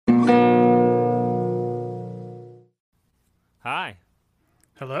Hi,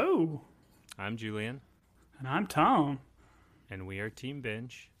 Hello, I'm Julian, and I'm Tom. and we are Team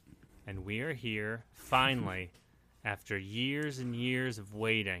Binge, and we are here finally after years and years of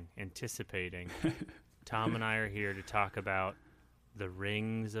waiting, anticipating. Tom and I are here to talk about The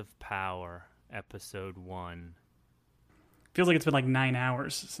Rings of Power, Episode 1. Feels like it's been like 9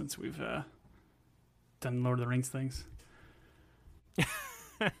 hours since we've done Lord of the Rings things.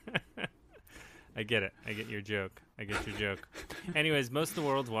 I get it. I get your joke. Anyways, most of the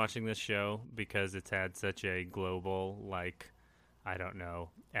world's watching this show because it's had such a global, I don't know,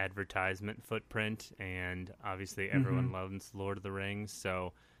 advertisement footprint, and obviously everyone loves Lord of the Rings,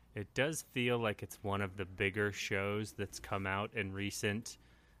 so it does feel like it's one of the bigger shows that's come out in recent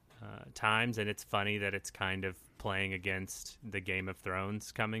times, and it's funny that it's kind of playing against the Game of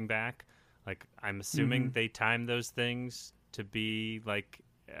Thrones coming back. Like, I'm assuming they time those things to be,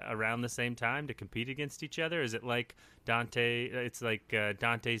 around the same time to compete against each other? Is it like Dante? It's like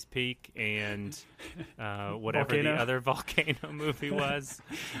Dante's Peak and whatever Volcano. the other volcano movie was.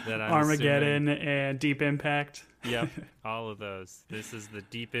 That I'm Armageddon assuming. and Deep Impact. Yep, all of those. This is the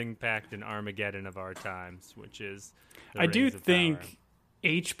Deep Impact and Armageddon of our times, which is. The I do Rings of think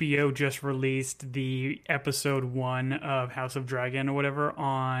Power. HBO just released the episode 1 of House of Dragon or whatever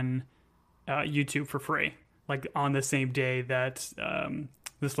on YouTube for free, like on the same day that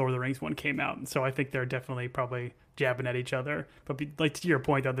this Lord of the Rings one came out. And so I think they're definitely probably jabbing at each other. But like to your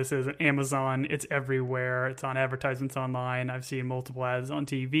point, though, this is Amazon. It's everywhere. It's on advertisements online. I've seen multiple ads on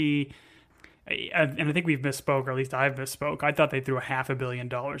TV. And I think we've misspoke, or at least I've misspoke. I thought they threw $500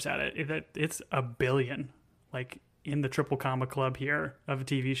 million at it. It's $1 billion, like in the Triple Comma Club here of a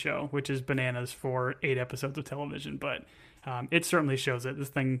TV show, which is bananas for 8 episodes of television. But it certainly shows it. This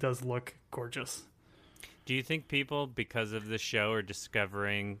thing does look gorgeous. Do you think people, because of this show, are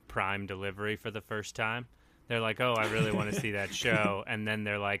discovering Prime delivery for the first time? They're like, oh, I really want to see that show. And then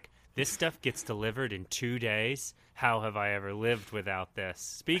they're like, this stuff gets delivered in 2 days? How have I ever lived without this?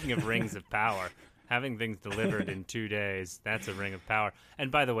 Speaking of Rings of Power, having things delivered in 2 days, that's a ring of power. And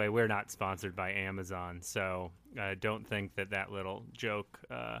by the way, we're not sponsored by Amazon, so don't think that little joke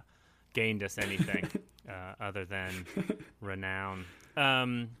gained us anything other than renown.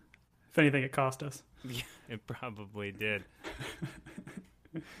 If anything, it cost us. Yeah, it probably did.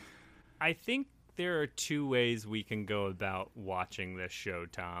 I think there are 2 ways we can go about watching this show,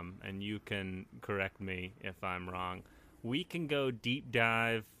 Tom, and you can correct me if I'm wrong. We can go deep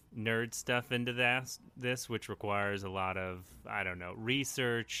dive nerd stuff into this, which requires a lot of, I don't know,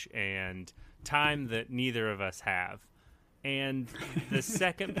 research and time that neither of us have. And the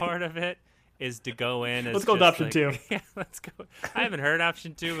second part of it is to go in as Let's go with option 2. Yeah, let's go. I haven't heard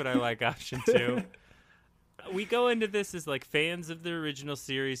option 2, but I like option 2. We go into this as like fans of the original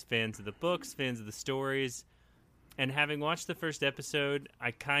series, fans of the books, fans of the stories. And having watched the first episode,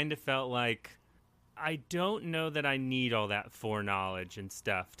 I kind of felt like I don't know that I need all that foreknowledge and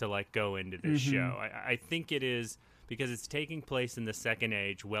stuff to like go into this show. I think it is because it's taking place in the Second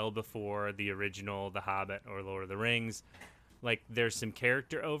Age, well before the original The Hobbit or Lord of the Rings. Like, there's some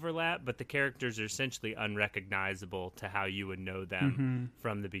character overlap, but the characters are essentially unrecognizable to how you would know them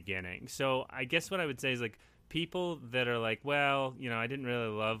from the beginning. So I guess what I would say is, like, people that are like, well, you know, I didn't really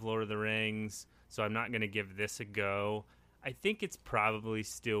love Lord of the Rings, so I'm not going to give this a go. I think it's probably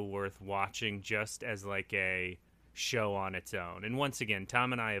still worth watching just as, like, a show on its own. And once again,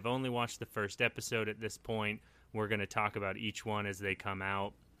 Tom and I have only watched the first episode at this point. We're going to talk about each one as they come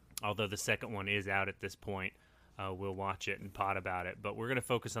out, although the second one is out at this point. We'll watch it and pod about it. But we're going to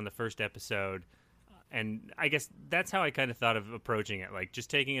focus on the first episode. And I guess that's how I kind of thought of approaching it. Like,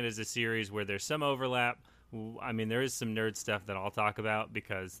 just taking it as a series where there's some overlap. I mean, there is some nerd stuff that I'll talk about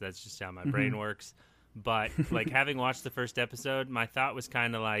because that's just how my brain works. But, like, having watched the first episode, my thought was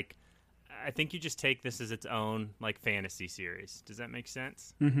kind of like, I think you just take this as its own, like, fantasy series. Does that make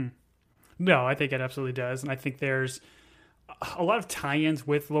sense? No, I think it absolutely does. And I think there's a lot of tie-ins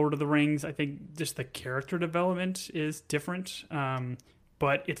with Lord of the Rings. I think just the character development is different,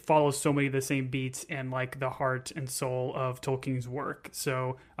 but it follows so many of the same beats and like the heart and soul of Tolkien's work.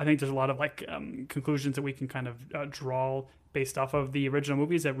 So I think there's a lot of like conclusions that we can kind of draw based off of the original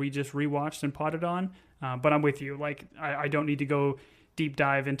movies that we just rewatched and potted on. But I'm with you. Like I don't need to go deep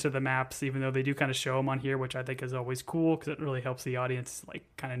dive into the maps, even though they do kind of show them on here, which I think is always cool because it really helps the audience like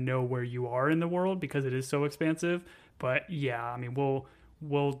kind of know where you are in the world because it is so expansive. But yeah, I mean,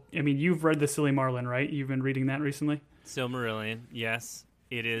 I mean, you've read the Silmarillion, right? You've been reading that recently? Silmarillion, yes.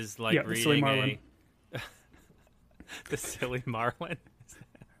 It is like reading the Silmarillion.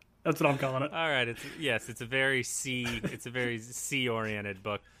 That's what I'm calling it. All right, it's a very sea oriented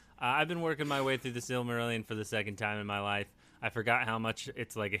book. I've been working my way through the Silmarillion for the second time in my life. I forgot how much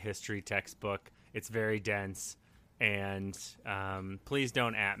it's like a history textbook. It's very dense. And please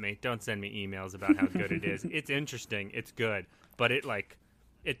don't at me. Don't send me emails about how good it is. It's interesting. It's good. But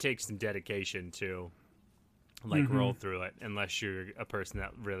it takes some dedication to roll through it, unless you're a person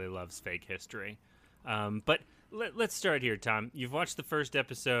that really loves fake history. But let's start here, Tom. You've watched the first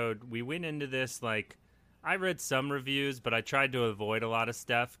episode. We went into this I read some reviews, but I tried to avoid a lot of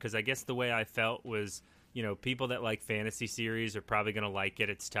stuff because I guess the way I felt was, people that like fantasy series are probably going to like it.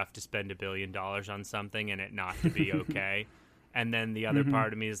 It's tough to spend $1 billion on something and it not to be okay. And then the other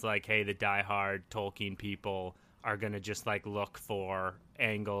part of me is like, hey, the diehard Tolkien people are going to just look for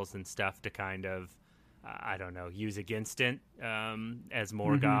angles and stuff to kind of, I don't know, use against it, as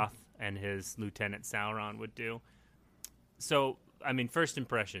Morgoth and his Lieutenant Sauron would do. So, I mean, first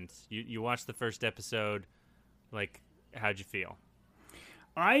impressions. You watched the first episode. How'd you feel?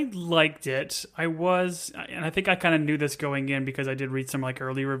 I liked it. And I think I kind of knew this going in because I did read some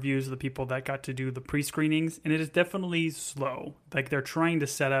early reviews of the people that got to do the pre-screenings, and it is definitely slow. They're trying to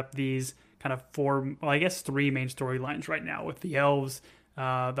set up these kind of three main storylines right now with the elves,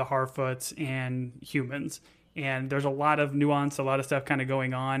 the Harfoots, and humans. And there's a lot of nuance, a lot of stuff kind of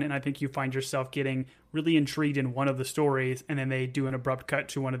going on, and I think you find yourself getting really intrigued in one of the stories, and then they do an abrupt cut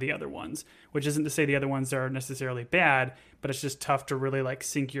to one of the other ones, which isn't to say the other ones are necessarily bad, but it's just tough to really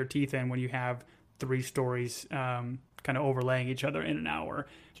sink your teeth in when you have three stories kind of overlaying each other in an hour.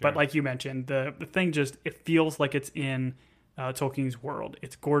 Sure. But like you mentioned, the thing it feels like it's in Tolkien's world.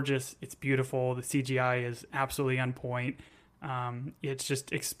 It's gorgeous, it's beautiful, the CGI is absolutely on point. It's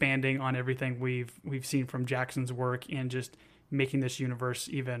just expanding on everything we've seen from Jackson's work and just making this universe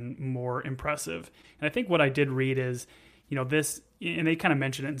even more impressive. And I think what I did read is, this, and they kind of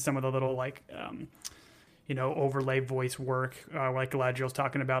mentioned it in some of the little overlay voice work, like Galadriel's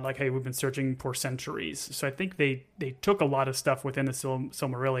talking about, hey, we've been searching for centuries. So I think they took a lot of stuff within the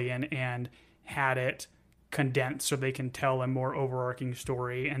Silmarillion and had it condensed so they can tell a more overarching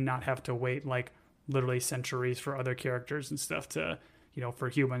story and not have to wait literally centuries for other characters and stuff to, for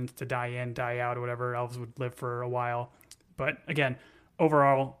humans to die in, die out, or whatever. Elves would live for a while. But again,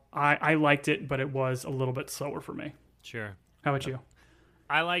 overall, I liked it, but it was a little bit slower for me. Sure. How about you?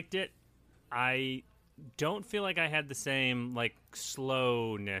 I liked it. I don't feel like I had the same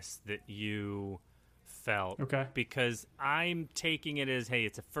slowness that you felt. Okay. Because I'm taking it as, hey,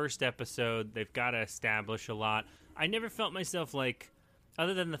 it's a first episode. They've got to establish a lot. I never felt myself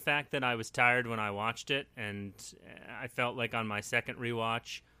other than the fact that I was tired when I watched it, and I felt on my second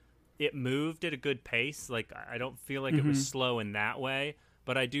rewatch, it moved at a good pace. I don't feel like it was slow in that way,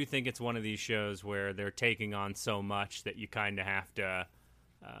 but I do think it's one of these shows where they're taking on so much that you kind of have to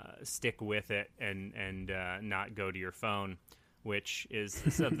stick with it and not go to your phone, which is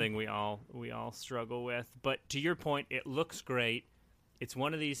something we all struggle with. But to your point, it looks great. It's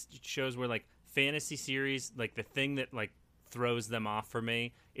one of these shows where fantasy series, the thing that throws them off for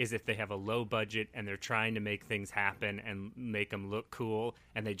me is if they have a low budget and they're trying to make things happen and make them look cool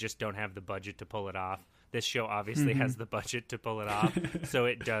and they just don't have the budget to pull it off. This show obviously has the budget to pull it off, so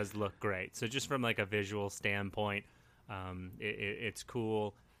it does look great. So just from a visual standpoint, it's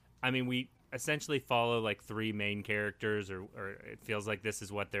cool. I mean, we essentially follow three main characters, or it feels like this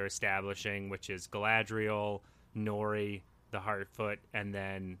is what they're establishing, which is Galadriel, Nori, the Harfoot, and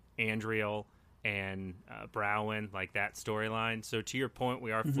then Andriel and Browin, that storyline. So to your point,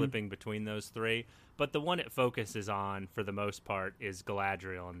 we are flipping between those three, but the one it focuses on for the most part is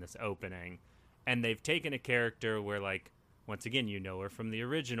Galadriel in this opening. And they've taken a character where once again, you know her from the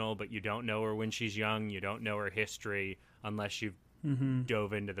original, but you don't know her when she's young, you don't know her history unless you've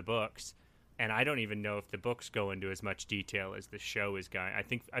dove into the books. And I don't even know if the books go into as much detail as the show is going.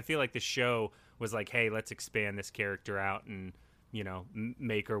 I feel like the show was hey, let's expand this character out and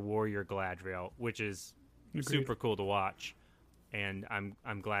make her warrior Galadriel, which is super cool to watch, and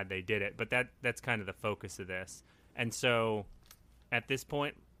I'm glad they did it. But that's kind of the focus of this. And so, at this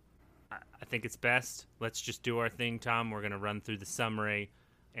point, I think it's best. Let's just do our thing, Tom. We're going to run through the summary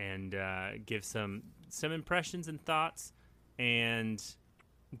and give some impressions and thoughts, and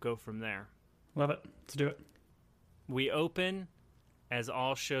go from there. Love it. Let's do it. We open, as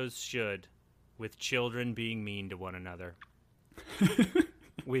all shows should, with children being mean to one another.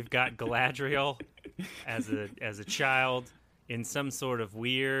 We've got Galadriel as a child in some sort of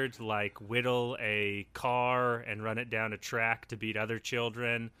weird whittle a car and run it down a track to beat other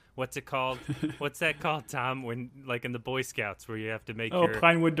children. What's it called? What's that called, Tom? When in the Boy Scouts where you have to make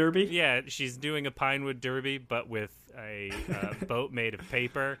Pinewood Derby? Yeah, she's doing a Pinewood Derby, but with a boat made of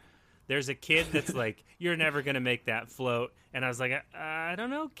paper. There's a kid that's you're never gonna make that float, and I was I don't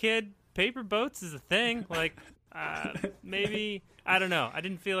know, kid. Paper boats is a thing. Maybe, I don't know. I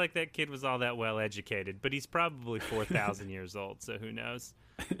didn't feel like that kid was all that well educated, but he's probably 4,000 years old, so who knows?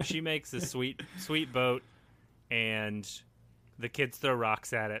 She makes a sweet boat, and the kids throw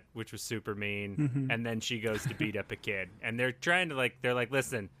rocks at it, which was super mean, and then she goes to beat up a kid. And they're trying to, they're like,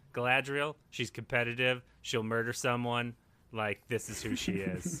 listen, Galadriel, she's competitive, she'll murder someone, this is who she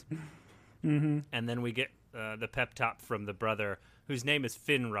is. And then we get the pep talk from the brother, whose name is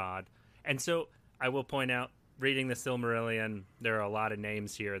Finrod. And so I will point out, reading the Silmarillion, there are a lot of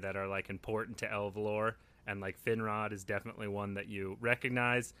names here that are important to elf lore, and Finrod is definitely one that you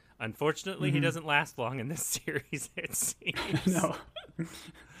recognize. Unfortunately, he doesn't last long in this series, it seems. No.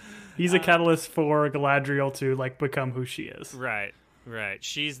 He's a catalyst for Galadriel to become who she is. Right.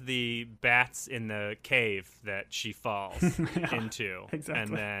 She's the bats in the cave that she falls into. Exactly.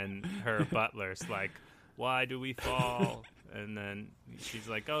 And then her butler's like, why do we fall? And then she's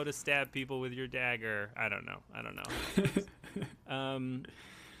like, oh, to stab people with your dagger. I don't know.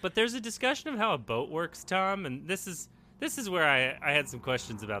 But there's a discussion of how a boat works, Tom, and this is where I had some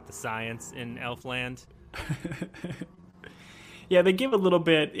questions about the science in Elfland. Yeah, they give a little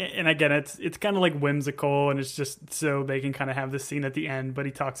bit, and again, it's kind of whimsical, and it's just so they can kind of have the scene at the end. But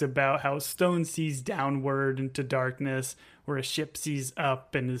he talks about how stone sees downward into darkness, where a ship sees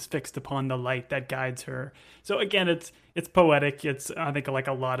up and is fixed upon the light that guides her. So again, it's poetic. It's, I think, like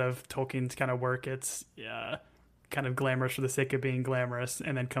a lot of Tolkien's kind of work. It's kind of glamorous for the sake of being glamorous,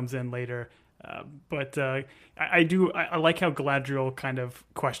 and then comes in later. But I like how Galadriel kind of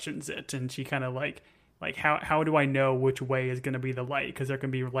questions it, and she kind of like how do I know which way is going to be the light? Because there can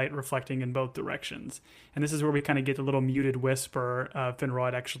be light reflecting in both directions. And this is where we kind of get the little muted whisper of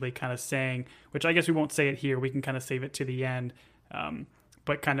Finrod actually kind of saying, which I guess we won't say it here. We can kind of save it to the end,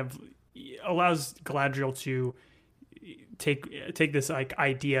 but kind of allows Galadriel to take this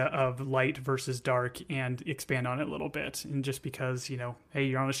idea of light versus dark and expand on it a little bit. And just because, hey,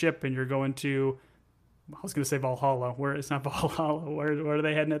 you're on a ship and you're going to, I was going to say Valhalla, where it's not Valhalla. Where are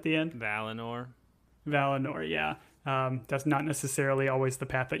they heading at the end? Valinor, yeah. That's not necessarily always the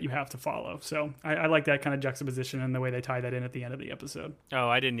path that you have to follow. So I like that kind of juxtaposition and the way they tie that in at the end of the episode. Oh,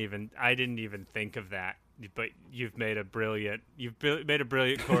 I didn't even think of that. But you've made a brilliant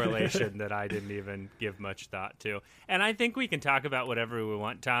correlation that I didn't even give much thought to. And I think we can talk about whatever we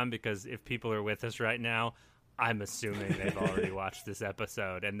want, Tom, because if people are with us right now, I'm assuming they've already watched this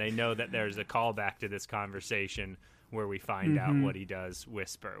episode and they know that there's a callback to this conversation where we find out what he does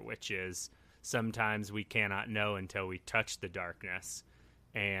whisper, which is sometimes we cannot know until we touch the darkness.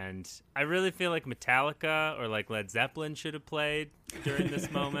 And I really feel like Metallica or Led Zeppelin should have played during this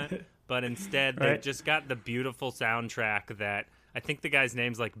moment, but instead they've just got the beautiful soundtrack that I think the guy's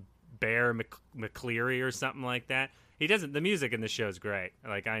name's Bear McCleary or something like that. The music in the show is great.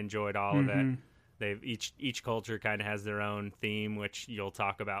 I enjoyed all of it. They've each culture kind of has their own theme, which you'll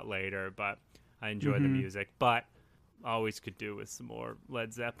talk about later, but I enjoy the music. But always could do with some more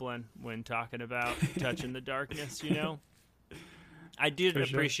Led Zeppelin when talking about touching the darkness, I did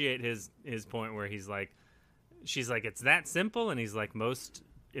appreciate his point where he's she's like, it's that simple, and he's like, most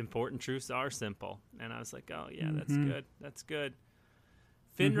important truths are simple. And I was like, oh yeah, that's good.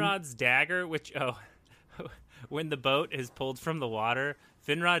 Finrod's dagger, which when the boat is pulled from the water,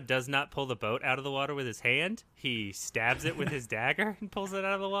 Finrod does not pull the boat out of the water with his hand. He stabs it with his dagger and pulls it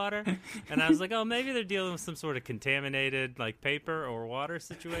out of the water. And I was like, oh, maybe they're dealing with some sort of contaminated paper or water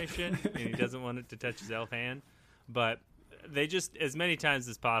situation, and he doesn't want it to touch his elf hand. But they just, as many times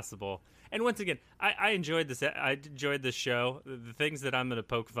as possible. And once again, I enjoyed this. I enjoyed this show. The things that I'm going to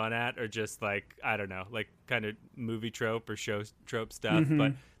poke fun at are just I don't know, kind of movie trope or show trope stuff.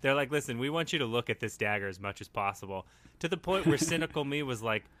 But they're like, listen, we want you to look at this dagger as much as possible. To the point where cynical me was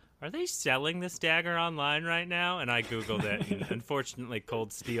like, are they selling this dagger online right now? And I Googled it. And unfortunately,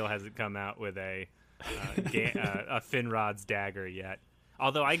 Cold Steel hasn't come out with a Finrod's dagger yet.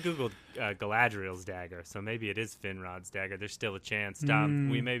 Although I Googled Galadriel's dagger, so maybe it is Finrod's dagger. There's still a chance. Tom,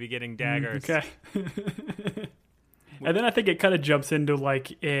 we may be getting daggers. Okay. And then I think it kind of jumps into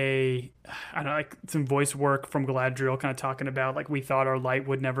some voice work from Galadriel kind of talking about we thought our light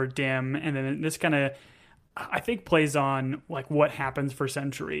would never dim. And then this kind of, I think, plays on what happens for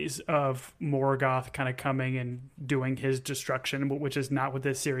centuries of Morgoth kind of coming and doing his destruction, which is not what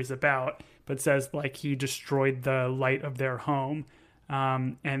this series is about, but says he destroyed the light of their home.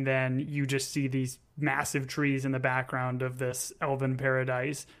 And then you just see these massive trees in the background of this elven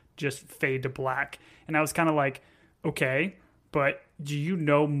paradise just fade to black. And I was kind of like, okay, but do you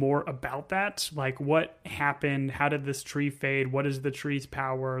know more about that? What happened? How did this tree fade? What is the tree's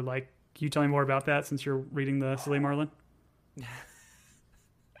power? Can you tell me more about that since you're reading the Silmarillion?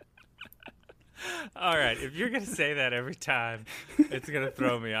 All right, if you're going to say that every time, it's going to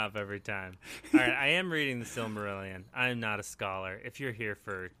throw me off every time. All right, I am reading the Silmarillion. I'm not a scholar. If you're here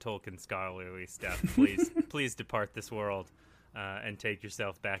for Tolkien scholarly stuff, please depart this world and take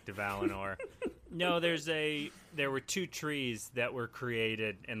yourself back to Valinor. No, there were two trees that were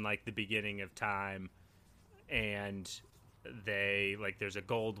created in like the beginning of time, and there's a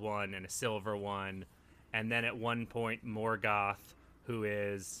gold one and a silver one, and then at one point Morgoth, who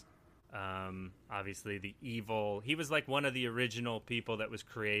is obviously the evil, he was like one of the original people that was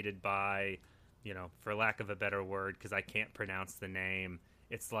created by, for lack of a better word, because I can't pronounce the name,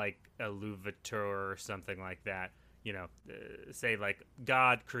 it's like a Luvatur or something like that. Say like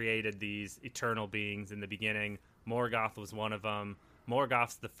God created these eternal beings in the beginning. Morgoth was one of them.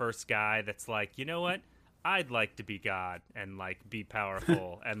 Morgoth's the first guy that's like, you know what? I'd like to be God and like be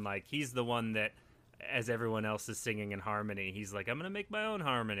powerful. And like he's the one that, as everyone else is singing in harmony, he's like, I'm going to make my own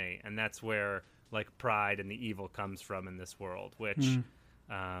harmony. And that's where like pride and the evil comes from in this world, which,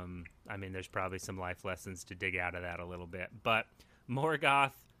 I mean, there's probably some life lessons to dig out of that a little bit. But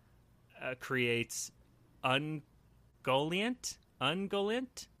Morgoth creates Ungoliant?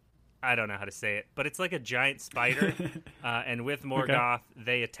 I don't know how to say it, but it's like a giant spider. And with Morgoth,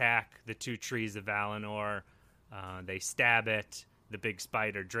 they attack the two trees of Valinor. They stab it. The big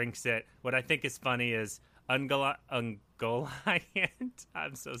spider drinks it. What I think is funny is Ungoliant.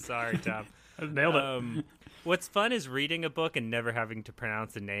 I'm so sorry, Tom. I nailed it. What's fun is reading a book and never having to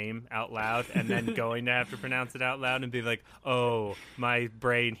pronounce a name out loud and then going to have to pronounce it out loud and be like, oh, my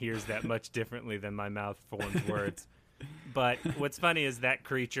brain hears that much differently than my mouth forms words. But what's funny is that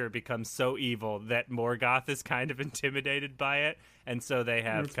creature becomes so evil that Morgoth is kind of intimidated by it, and so they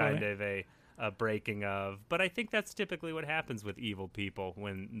have kind of a breaking of. But I think that's typically what happens with evil people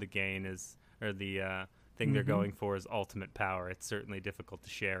when the gain is, or the thing they're going for is ultimate power. It's certainly difficult to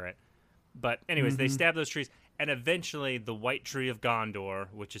share it. But anyways, they stab those trees, and eventually the White Tree of Gondor,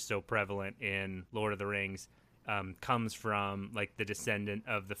 which is so prevalent in Lord of the Rings, comes from like the descendant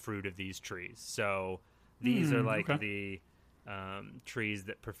of the fruit of these trees. So these are like the trees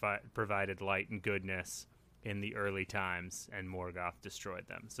that provided light and goodness in the early times, and Morgoth destroyed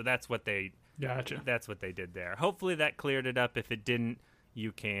them. So that's what they That's what they did there. Hopefully that cleared it up. If it didn't,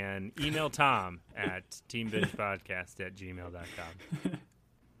 you can email Tom at teambingepodcast@gmail.com.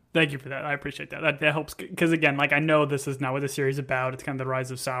 Thank you for that. I appreciate that. That helps, because again, like I know this is not what the series is about. It's kind of the rise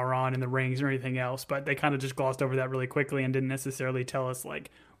of Sauron and the rings or anything else, but they kind of just glossed over that really quickly and didn't necessarily tell us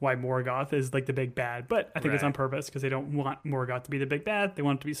like why Morgoth is like the big bad. But I think it's on purpose because they don't want Morgoth to be the big bad. They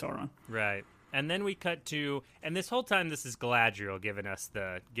want it to be Sauron. Right. And then we cut to, and this whole time this is Galadriel giving us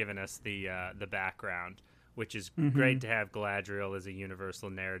the background, which is great to have Galadriel as a universal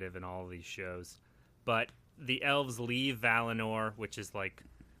narrative in all of these shows. But the elves leave Valinor, which is like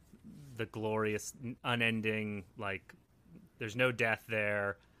the glorious, unending, like there's no death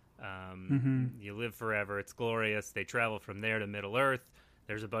there. You live forever. It's glorious. They travel from there to Middle Earth.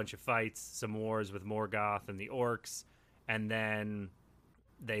 There's a bunch of fights, some wars with Morgoth and the orcs, and then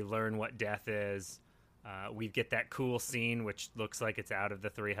they learn what death is. We get that cool scene, which looks like it's out of the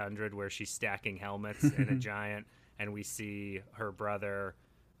 300, where she's stacking helmets in a giant, and we see her brother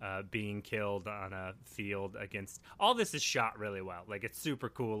being killed on a field against. All this is shot really well. Like, it's super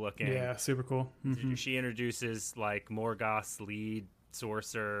cool looking. Yeah, super cool. She introduces like Morgoth's lead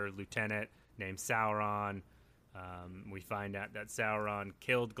sorcerer lieutenant named Sauron. We find out that Sauron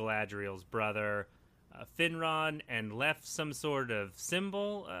killed Galadriel's brother, Finron, and left some sort of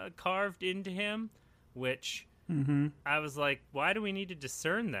symbol carved into him, which I was like, why do we need to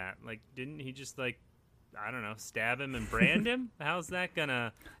discern that? Like, didn't he just like, I don't know, stab him and brand him? How's that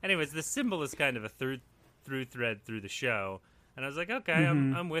gonna... Anyways, the symbol is kind of a through thread through the show, and I was like, okay,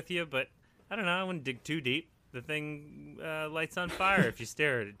 I'm with you, but I don't know, I wouldn't dig too deep. The thing lights on fire if you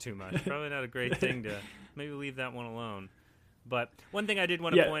stare at it too much. Probably not a great thing to... Maybe leave that one alone. But one thing I did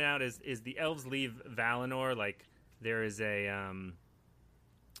want to point out is the elves leave Valinor. Like, there is a...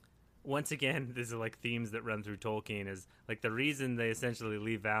 once again, these are like themes that run through Tolkien, is like the reason they essentially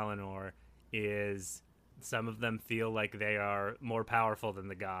leave Valinor is some of them feel like they are more powerful than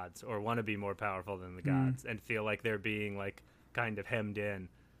the gods, or want to be more powerful than the gods, and feel like they're being like kind of hemmed in.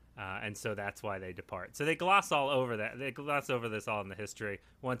 And so that's why they depart. So they gloss all over that. They gloss over this all in the history.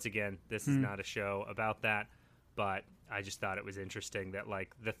 Once again, this is not a show about that, but I just thought it was interesting that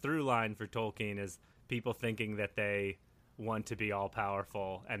like the through line for Tolkien is people thinking that they want to be all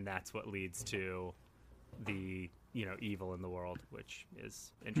powerful, and that's what leads to the, evil in the world, which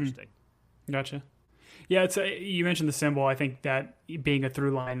is interesting. Gotcha. Yeah, it's you mentioned the symbol. I think that being a through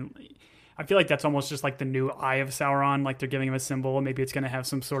line, I feel like that's almost just like the new Eye of Sauron. Like they're giving him a symbol. Maybe it's going to have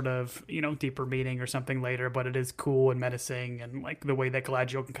some sort of deeper meaning or something later. But it is cool and menacing, and like the way that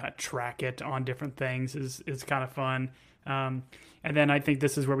Galadriel can kind of track it on different things is kind of fun. And then I think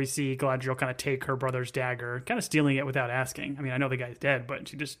this is where we see Galadriel kind of take her brother's dagger, kind of stealing it without asking. I mean, I know the guy's dead, but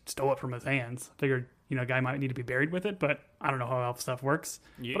she just stole it from his hands. Figured guy might need to be buried with it, but I don't know how elf stuff works.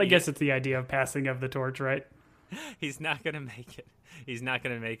 But I guess it's the idea of passing of the torch, right? He's not gonna make it. He's not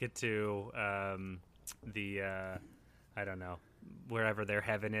gonna make it to the I don't know, wherever their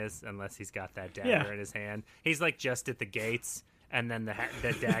heaven is, unless he's got that dagger in his hand. He's like just at the gates, and then the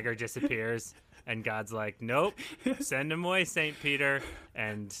dagger disappears, and God's like, "Nope, send him away, Saint Peter."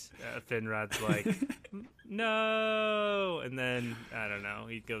 And Finrod's like, "No," and then I don't know.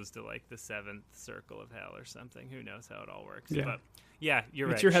 He goes to like the seventh circle of hell or something. Who knows how it all works? Yeah. But yeah, you're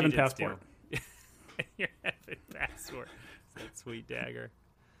right. It's your heaven passport. Your heaven passport. That sweet dagger.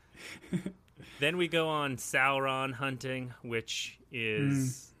 Then we go on Sauron hunting, which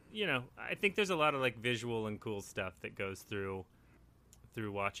is, I think there's a lot of like visual and cool stuff that goes through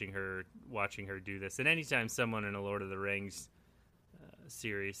watching her do this. And anytime someone in a Lord of the Rings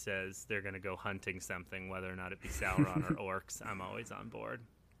series says they're going to go hunting something, whether or not it be Sauron or orcs, I'm always on board.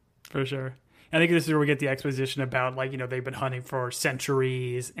 For sure. I think this is where we get the exposition about, like, they've been hunting for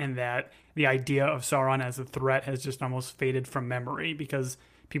centuries, and that the idea of Sauron as a threat has just almost faded from memory, because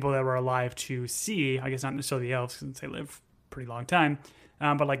people that were alive to see, I guess not necessarily the elves since they live a pretty long time,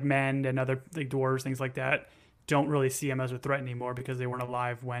 but like men and other like dwarves, things like that, don't really see him as a threat anymore because they weren't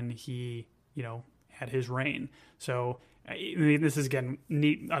alive when he, had his reign. So I mean, this is, again,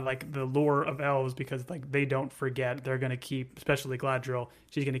 neat. I like the lore of elves because like they don't forget. They're going to keep, especially Galadriel,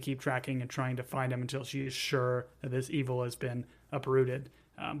 she's going to keep tracking and trying to find him until she is sure that this evil has been uprooted.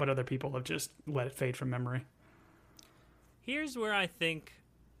 But other people have just let it fade from memory. Here's where I think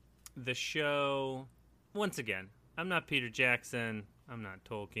the show, once again, I'm not Peter Jackson, I'm not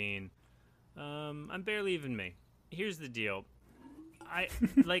Tolkien, I'm barely even me. Here's the deal. I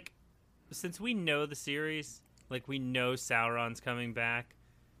like, since we know the series, like, we know Sauron's coming back,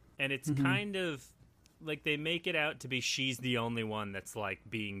 and it's kind of like they make it out to be she's the only one that's, like,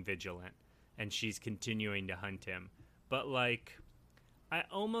 being vigilant, and she's continuing to hunt him. But, like, I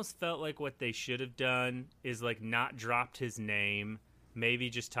almost felt like what they should have done is, like, not dropped his name, maybe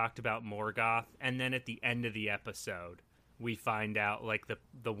just talked about Morgoth, and then at the end of the episode, we find out, like,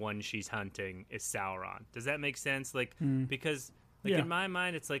 the one she's hunting is Sauron. Does that make sense? Like, because... Like, in my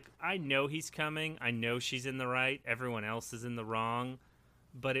mind, it's like, I know he's coming. I know she's in the right. Everyone else is in the wrong.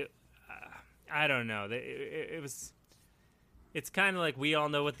 But I don't know. It's kind of like we all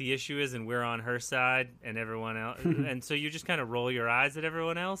know what the issue is and we're on her side and everyone else. And so you just kind of roll your eyes at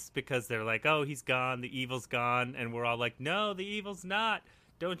everyone else because they're like, oh, he's gone. The evil's gone. And we're all like, no, the evil's not.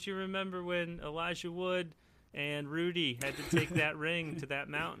 Don't you remember when Elijah Wood and Rudy had to take that ring to that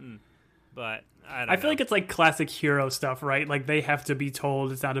mountain? But I feel like it's like classic hero stuff, right? Like they have to be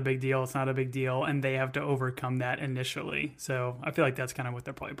told it's not a big deal, and they have to overcome that initially. So I feel like that's kind of what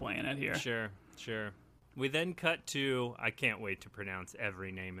they're probably playing at here. Sure. We then cut to, I can't wait to pronounce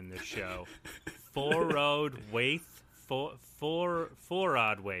every name in this show, Forod Waith, Forod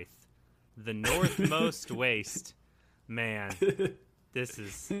Waith, the northmost waste. Man, this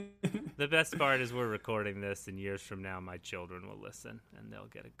is... The best part is we're recording this, and years from now, my children will listen, and they'll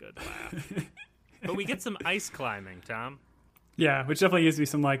get a good laugh. But we get some ice climbing, Tom. Yeah, which definitely gives me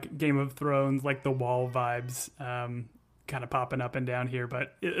some, like, Game of Thrones, like, the wall vibes kind of popping up and down here,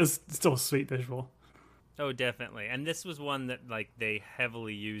 but it's still a sweet visual. Oh, definitely. And this was one that, like, they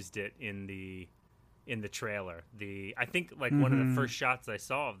heavily used it in the trailer. I think, like, one of the first shots I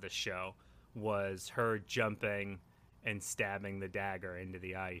saw of this show was her jumping and stabbing the dagger into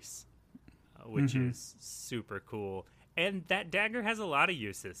the ice, which is super cool. And that dagger has a lot of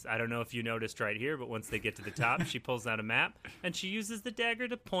uses. I don't know if you noticed right here, but once they get to the top, she pulls out a map, and she uses the dagger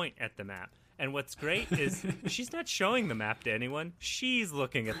to point at the map. And what's great is she's not showing the map to anyone. She's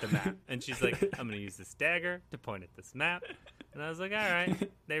looking at the map, and she's like, I'm going to use this dagger to point at this map. And I was like, all right,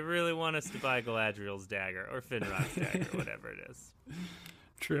 they really want us to buy Galadriel's dagger, or Finrod's dagger, whatever it is.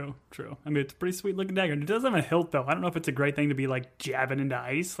 True. I mean, it's a pretty sweet looking dagger. It does have a hilt, though. I don't know if it's a great thing to be, like, jabbing into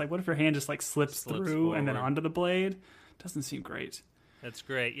ice. Like, what if your hand just, like, slips through forward and then onto the blade? Doesn't seem great. That's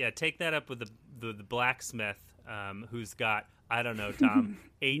great. Yeah, take that up with the blacksmith who's got, I don't know, Tom,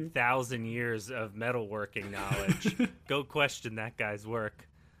 8,000 years of metalworking knowledge. Go question that guy's work.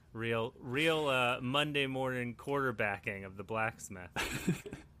 Real Monday morning quarterbacking of the blacksmith.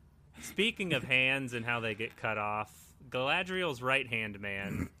 Speaking of hands and how they get cut off, Galadriel's right-hand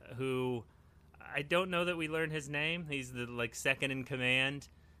man, who I don't know that we learn his name. He's the, like, second in command.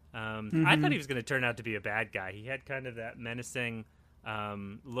 I thought he was going to turn out to be a bad guy. He had kind of that menacing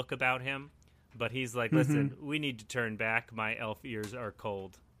look about him, but he's like, listen, we need to turn back. My elf ears are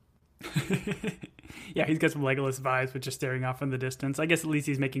cold. Yeah, he's got some Legolas vibes, but just staring off in the distance. I guess at least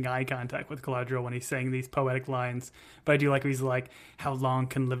he's making eye contact with Galadriel when he's saying these poetic lines. But I do like he's like, how long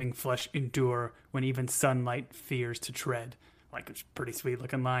can living flesh endure when even sunlight fears to tread? Like, it's a pretty sweet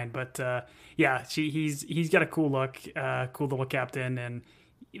looking line. But yeah, he's got a cool look, cool little captain, and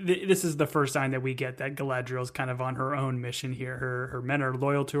this is the first sign that we get that Galadriel's kind of on her own mission here. Her men are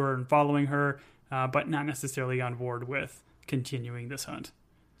loyal to her and following her, but not necessarily on board with continuing this hunt.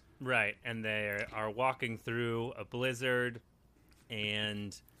 Right, and they are walking through a blizzard,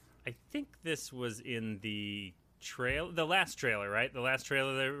 and I think this was in the last trailer, right? The last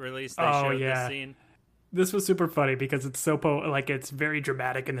trailer they released, they showed this scene. This was super funny because it's so it's very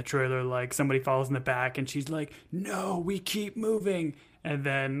dramatic in the trailer. Like, somebody falls in the back, and she's like, "No, we keep moving." And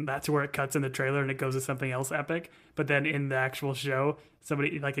then that's where it cuts in the trailer, and it goes to something else epic. But then in the actual show,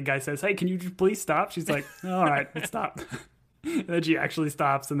 somebody, like a guy says, "Hey, can you just please stop?" She's like, "All right, let's stop." And then she actually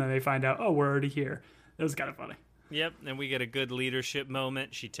stops, and then they find out, oh, we're already here. It was kind of funny. Yep, and we get a good leadership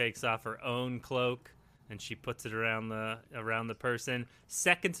moment. She takes off her own cloak, and she puts it around the person.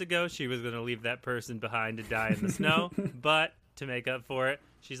 Seconds ago, she was going to leave that person behind to die in the snow, but to make up for it,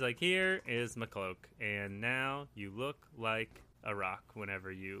 she's like, here is my cloak, and now you look like a rock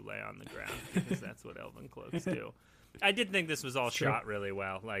whenever you lay on the ground, because that's what elven cloaks do. I did think this was all shot really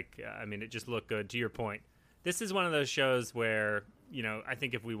well. Like, I mean, it just looked good. To your point, this is one of those shows where, you know, I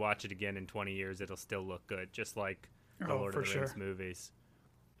think if we watch it again in 20 years, it'll still look good, just like the Lord of the Rings movies.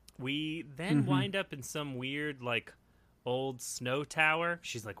 We then wind up in some weird, like, old snow tower.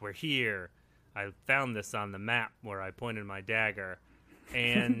 She's like, we're here. I found this on the map where I pointed my dagger.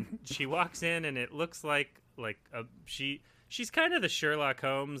 And she walks in, and it looks like she's kind of the Sherlock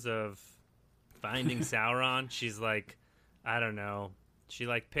Holmes of Finding Sauron. She's like, I don't know. She,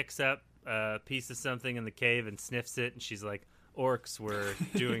 like, picks up a piece of something in the cave and sniffs it, and she's like, orcs were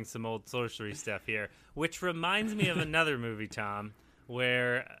doing some old sorcery stuff here, which reminds me of another movie, Tom,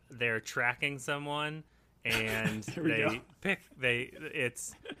 where they're tracking someone, and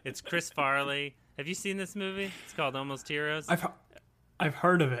it's Chris Farley. Have you seen this movie? It's called Almost Heroes. I've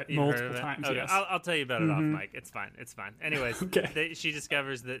heard of it multiple times. Okay. Yes. I'll tell you about it off mic. It's fine. Anyways, okay. She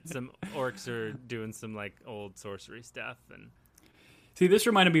discovers that some orcs are doing some, like, old sorcery stuff, and see, this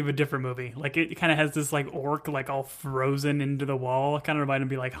reminded me of a different movie. Like, it kind of has this, like, orc, like, all frozen into the wall. It kind of reminded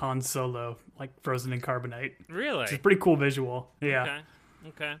me, like, Han Solo, like, frozen in carbonite. Really? Which is a pretty cool visual. Yeah.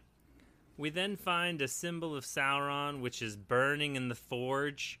 Okay. We then find a symbol of Sauron, which is burning in the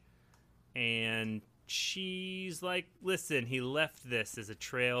forge. And she's like, listen, he left this as a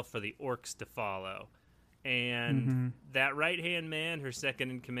trail for the orcs to follow. And that right-hand man, her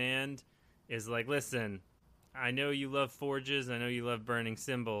second in command, is like, listen, I know you love forges, I know you love burning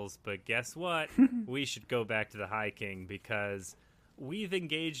symbols, but guess what? We should go back to the High King, because we've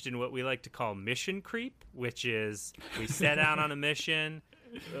engaged in what we like to call mission creep, which is we set out on a mission,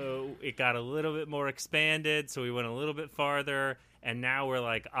 it got a little bit more expanded, so we went a little bit farther, and now we're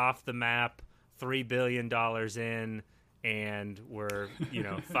like off the map, $3 billion in, and we're, you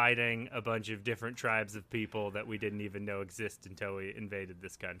know, fighting a bunch of different tribes of people that we didn't even know exist until we invaded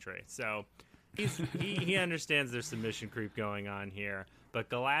this country. So he understands there's some mission creep going on here, but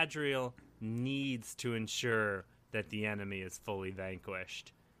Galadriel needs to ensure that the enemy is fully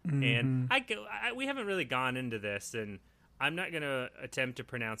vanquished. And we haven't really gone into this, and I'm not going to attempt to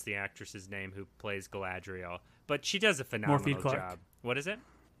pronounce the actress's name who plays Galadriel, but she does a phenomenal job. What is it?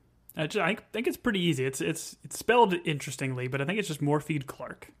 I think it's pretty easy. It's spelled interestingly, but I think it's just Morfydd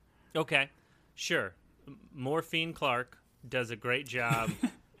Clark. Okay, sure. Morphine Clark does a great job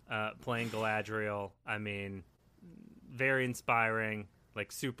playing Galadriel. I mean, very inspiring,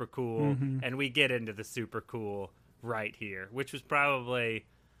 like super cool. And we get into the super cool right here, which was probably,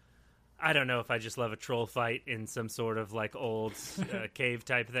 I don't know if I just love a troll fight in some sort of like old cave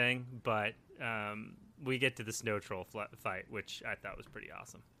type thing, but we get to the snow troll fight, which I thought was pretty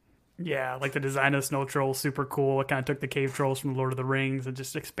awesome. Yeah, like the design of Snow Troll, super cool. It kind of took the cave trolls from the Lord of the Rings and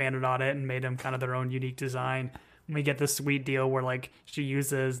just expanded on it and made them kind of their own unique design. And we get this sweet deal where, like, she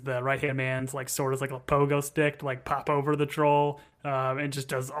uses the right-hand man's, like, sword as, like, a pogo stick to, like, pop over the troll, and just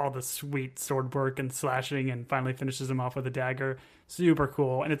does all the sweet sword work and slashing and finally finishes him off with a dagger. Super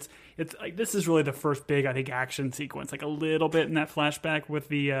cool. And it's like, this is really the first big, I think, action sequence. Like, a little bit in that flashback with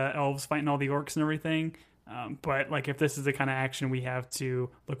the elves fighting all the orcs and everything. But like, if this is the kind of action we have to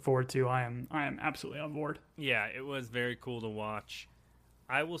look forward to, I am absolutely on board. Yeah, it was very cool to watch.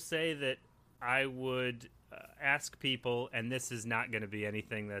 I will say that I would ask people, and this is not going to be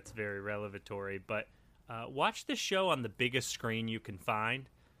anything that's very revelatory, but watch the show on the biggest screen you can find.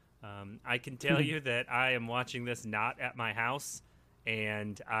 I can tell you that I am watching this not at my house,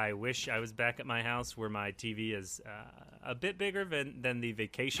 and I wish I was back at my house where my TV is a bit bigger than the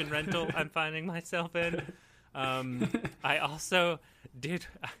vacation rental I'm finding myself in. I also did...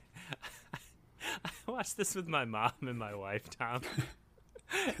 I watched this with my mom and my wife, Tom.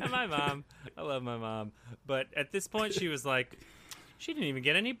 And my mom, I love my mom, but at this point she was like, she didn't even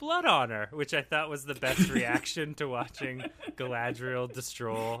get any blood on her, which I thought was the best reaction to watching Galadriel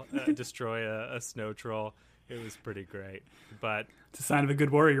destroy a snow troll. It was pretty great. But it's a sign of a good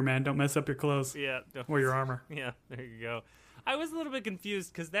warrior, man. Don't mess up your clothes. Yeah. Or your armor. Yeah, there you go. I was a little bit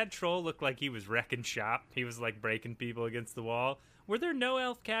confused because that troll looked like he was wrecking shop. He was like breaking people against the wall. Were there no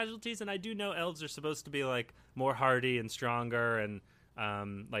elf casualties? And I do know elves are supposed to be like more hardy and stronger, and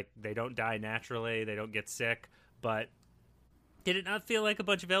like they don't die naturally, they don't get sick. But did it not feel like a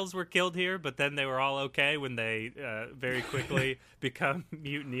bunch of elves were killed here, but then they were all okay when they very quickly become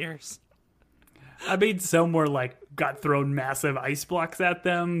mutineers? I mean, some were like got thrown massive ice blocks at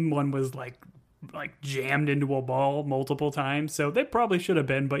them. One was like jammed into a ball multiple times. So they probably should have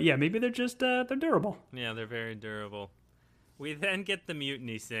been, but yeah, maybe they're just they're durable. Yeah, they're very durable. We then get the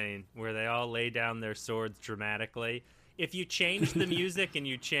mutiny scene where they all lay down their swords dramatically. If you changed the music and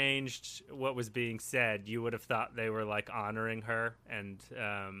you changed what was being said, you would have thought they were like honoring her, and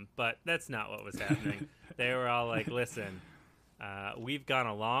but that's not what was happening. They were all like, listen, we've gone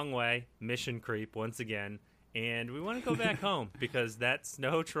a long way, mission creep once again, and we want to go back home because that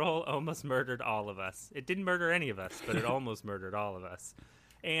snow troll almost murdered all of us. It didn't murder any of us, but it almost murdered all of us.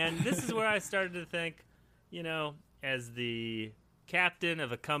 And this is where I started to think, you know, as the captain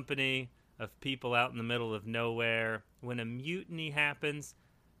of a company of people out in the middle of nowhere, when a mutiny happens,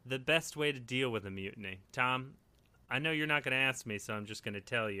 the best way to deal with a mutiny. Tom, I know you're not going to ask me, so I'm just going to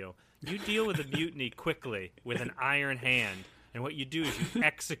tell you. You deal with a mutiny quickly with an iron hand, and what you do is you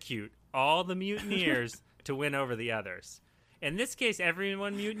execute all the mutineers to win over the others. In this case,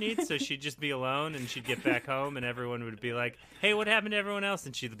 everyone mutinied, so she'd just be alone, and she'd get back home, and everyone would be like, hey, what happened to everyone else?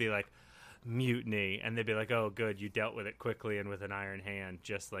 And she'd be like, mutiny. And they'd be like, oh, good, you dealt with it quickly and with an iron hand,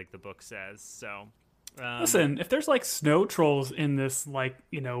 just like the book says. So, listen, if there's like snow trolls in this, like,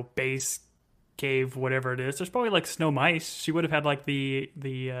 you know, base cave, whatever it is, there's probably like snow mice. She would have had like the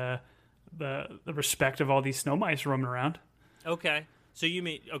respect of all these snow mice roaming around. Okay. So you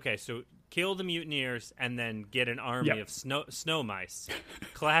mean, okay, so kill the mutineers and then get an army of snow mice.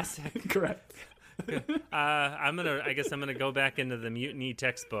 Classic. Correct. I guess I'm gonna go back into the mutiny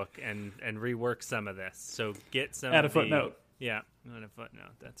textbook and rework some of this. So get some. Add a footnote. Yeah, add a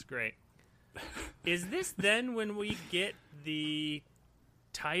footnote. That's great. Is this then when we get the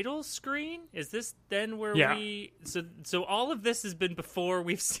title screen? Is this then where we? So all of this has been before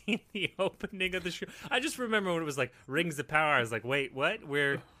we've seen the opening of the show. I just remember when it was like Rings of Power. I was like, wait, what?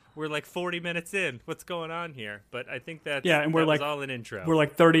 We're like 40 minutes in. What's going on here? But I think that's and we're like all an intro. We're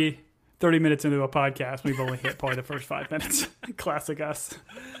like 30 minutes into a podcast. We've only hit probably the first 5 minutes. Classic us.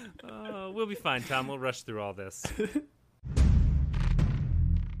 We'll be fine, Tom. We'll rush through all this.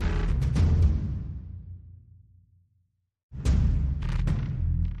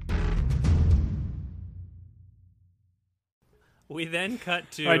 We then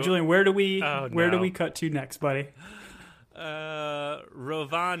cut to... All right, Julian, where do we cut to next, buddy?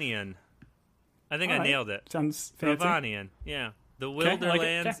 Rovanian. I think I nailed it. Sounds fancy. Rovanian, yeah. The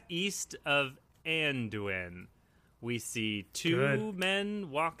Wilderlands east of Anduin. We see two men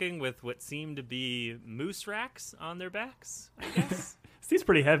walking with what seem to be moose racks on their backs, I guess. Seems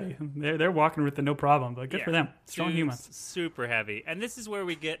pretty heavy. They're walking with it no problem, but good for them. Strong humans. Super heavy. And this is where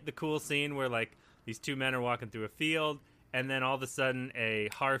we get the cool scene where like these two men are walking through a field, and then all of a sudden a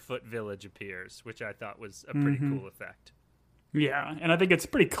Harfoot village appears, which I thought was a pretty cool effect. Yeah, and I think it's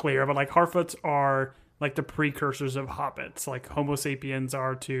pretty clear, but like Harfoots are like the precursors of hobbits, like Homo sapiens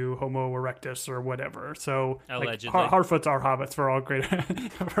are to Homo erectus or whatever. So allegedly, like, Harfoots are hobbits for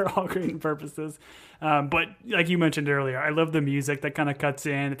all great purposes. But like you mentioned earlier, I love the music that kind of cuts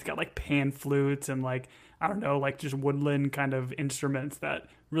in. It's got like pan flutes and like, I don't know, like just woodland kind of instruments that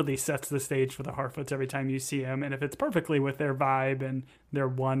really sets the stage for the Harfoots every time you see them. And if it's perfectly with their vibe and they're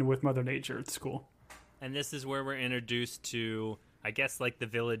one with Mother Nature, it's cool. And this is where we're introduced to, I guess, like the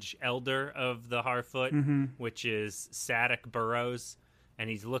village elder of the Harfoot, which is Sadok Burrows. And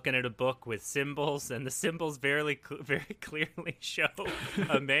he's looking at a book with symbols, and the symbols very clearly show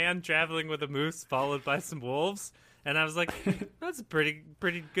a man traveling with a moose followed by some wolves. And I was like, that's a pretty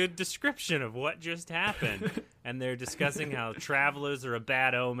good description of what just happened. And they're discussing how travelers are a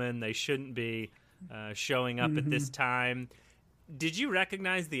bad omen. They shouldn't be showing up at this time. Did you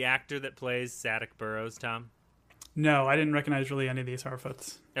recognize the actor that plays Sadoc Burrows, Tom? No, I didn't recognize really any of these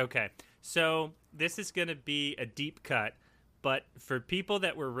Harfoots. Okay, so this is going to be a deep cut, but for people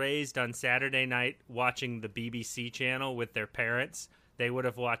that were raised on Saturday night watching the BBC channel with their parents, they would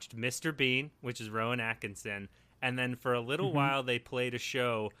have watched Mr. Bean, which is Rowan Atkinson, and then for a little while they played a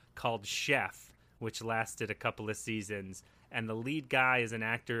show called Chef, which lasted a couple of seasons, and the lead guy is an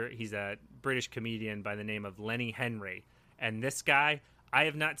actor. He's a British comedian by the name of Lenny Henry, and this guy, I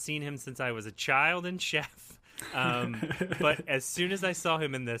have not seen him since I was a child in Chef. But as soon as I saw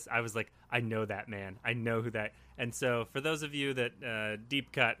him in this, I was like, I know that man. I know who that. And so for those of you that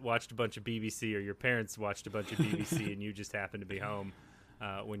deep cut watched a bunch of BBC, or your parents watched a bunch of BBC and you just happened to be home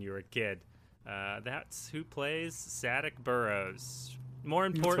when you were a kid, that's who plays Sadoc Burrows. More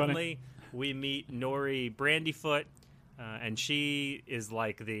importantly, we meet Nori Brandyfoot, and she is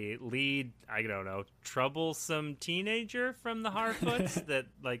like the lead, I don't know, troublesome teenager from the Harfoots that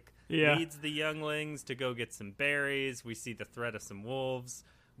like leads the younglings to go get some berries. We see the threat of some wolves,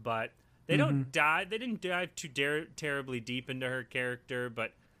 but they don't dive. They didn't dive too terribly deep into her character,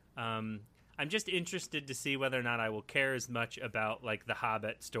 but I'm just interested to see whether or not I will care as much about like the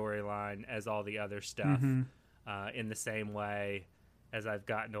Hobbit storyline as all the other stuff. In the same way as I've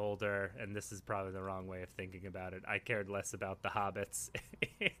gotten older, and this is probably the wrong way of thinking about it, I cared less about the hobbits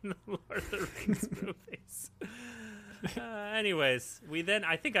in the Lord of the Rings movies. Anyways, we then,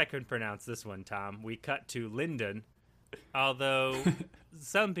 I think I could pronounce this one, Tom. We cut to Lindon, although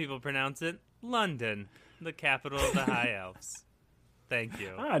some people pronounce it London, the capital of the High Elves. Thank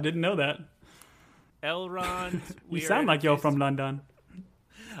you. I didn't know that. Elrond. You sound like you're from London.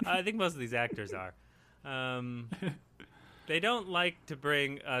 I think most of these actors are. They don't like to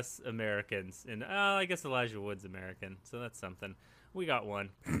bring us Americans in. Oh, I guess Elijah Wood's American, so that's something. We got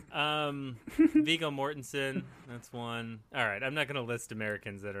one. Viggo Mortensen, that's one. All right, I'm not going to list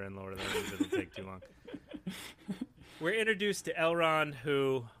Americans that are in Lord of the Rings. It'll take too long. We're introduced to Elrond,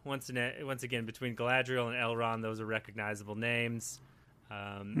 who, once again, between Galadriel and Elrond, those are recognizable names.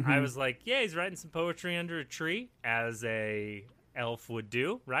 I was like, yeah, he's writing some poetry under a tree, as a elf would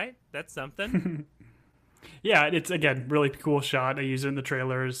do, right? That's something. Yeah, it's, again, really cool shot. I use it in the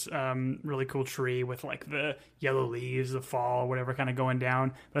trailers. Really cool tree with, like, the yellow leaves, the fall, whatever, kind of going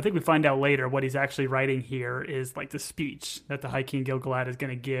down. But I think we find out later what he's actually writing here is, like, the speech that the High King Gil-galad is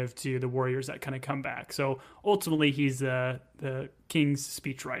going to give to the warriors that kind of come back. So, ultimately, he's the king's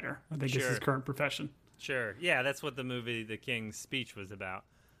speechwriter. I think is his current profession. Sure. Yeah, that's what the movie The King's Speech was about.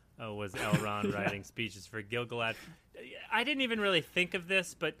 Was Elrond writing speeches for Gil-galad. I didn't even really think of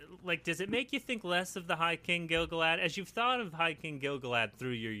this, but like, does it make you think less of the High King Gil-galad as you've thought of High King Gil-galad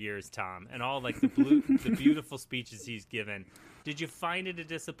through your years, Tom, and all like the beautiful speeches he's given? Did you find it a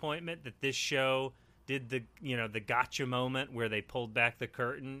disappointment that this show did the gotcha moment where they pulled back the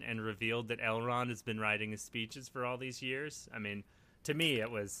curtain and revealed that Elrond has been writing his speeches for all these years? I mean, to me, it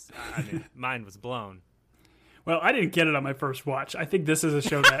was. Mine was blown. Well, I didn't get it on my first watch. I think this is a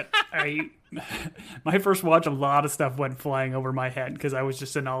show that my first watch, a lot of stuff went flying over my head because I was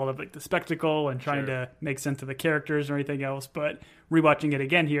just in all of like the spectacle and trying to make sense of the characters or anything else. But rewatching it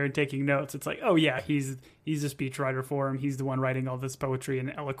again here and taking notes, it's like, oh yeah, he's a speechwriter for him. He's the one writing all this poetry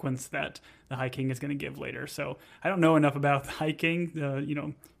and eloquence that the High King is going to give later. So I don't know enough about the High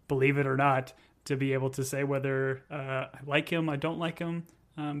King, believe it or not, to be able to say whether I like him, I don't like him.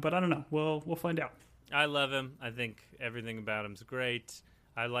 But I don't know. We'll find out. I love him. I think everything about him's great.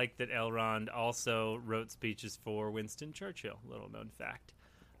 I like that Elrond also wrote speeches for Winston Churchill, little known fact.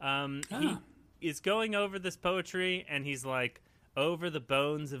 He is going over this poetry, and he's like, over the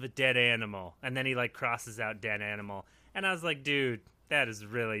bones of a dead animal. And then he like crosses out dead animal. And I was like, dude, that is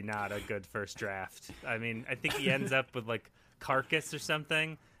really not a good first draft. I mean, I think he ends up with like carcass or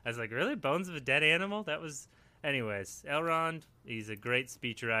something. I was like, really? Bones of a dead animal? That was... Anyways, Elrond, he's a great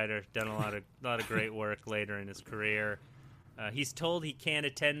speechwriter, done a lot of great work later in his career. He's told he can't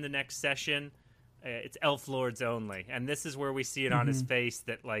attend the next session. It's Elf Lords only. And this is where we see it on his face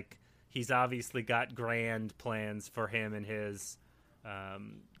that, like, he's obviously got grand plans for him and his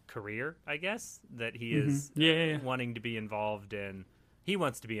career, I guess, that he is wanting to be involved in. He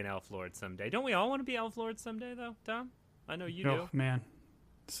wants to be an Elf Lord someday. Don't we all want to be Elf Lords someday, though, Tom? I know you do. Oh, man.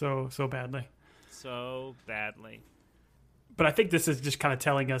 So badly. So badly. But I think this is just kind of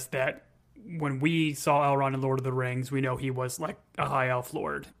telling us that when we saw Elrond in Lord of the Rings, we know he was like a high elf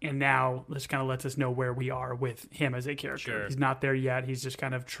lord. And now this kind of lets us know where we are with him as a character. Sure. He's not there yet. He's just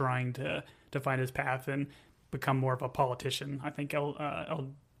kind of trying to find his path and become more of a politician. I think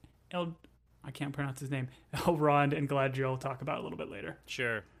I can't pronounce his name. Elrond and Galadriel will talk about it a little bit later.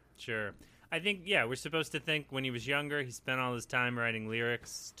 Sure. I think, yeah, we're supposed to think when he was younger, he spent all his time writing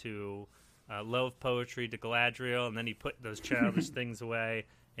lyrics to love poetry to Galadriel, and then he put those childish things away,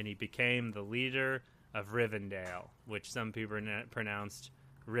 and he became the leader of Rivendell, which some people pronounced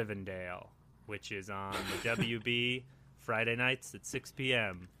Rivendale, which is on the WB Friday nights at 6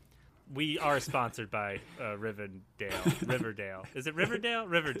 p.m. We are sponsored by Riverdale. Is it Riverdale?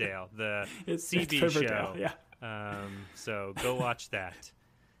 Riverdale, the CB it's Riverdale, show. Yeah. So go watch that.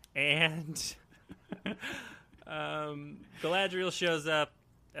 And Galadriel shows up,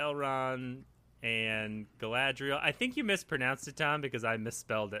 Elrond and Galadriel. I think you mispronounced it, Tom, because I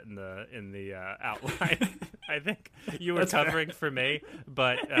misspelled it in the outline. I think you were covering for me,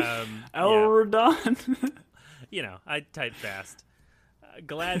 but Elrond. Yeah. I type fast.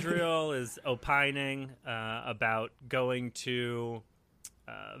 Galadriel is opining about going to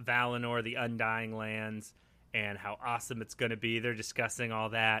Valinor, the Undying Lands, and how awesome it's going to be. They're discussing all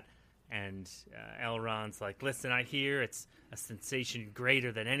that, and Elrond's like, listen, I hear it's a sensation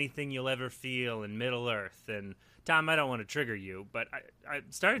greater than anything you'll ever feel in Middle-earth. And, Tom, I don't want to trigger you, but I'm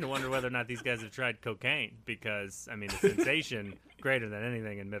starting to wonder whether or not these guys have tried cocaine, because, I mean, a sensation greater than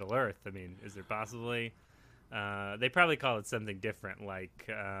anything in Middle-earth. I mean, is there possibly... they probably call it something different, like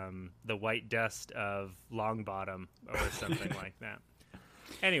the white dust of Longbottom or something like that.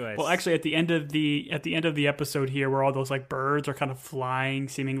 Anyways, well, actually, at the end of the episode here, where all those like birds are kind of flying,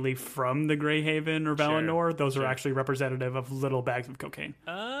 seemingly from the Greyhaven or Valinor, those are actually representative of little bags of cocaine.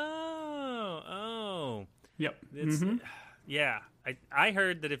 Oh, yep. Yeah. I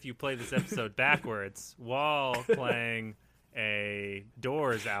heard that if you play this episode backwards while playing a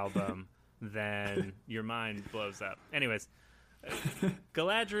Doors album, then your mind blows up. Anyways,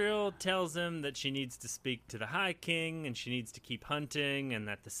 Galadriel tells him that she needs to speak to the High King and she needs to keep hunting, and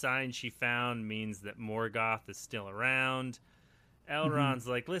that the sign she found means that Morgoth is still around. Elrond's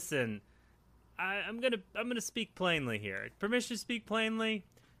like, listen, I'm gonna speak plainly here. Permission to speak plainly?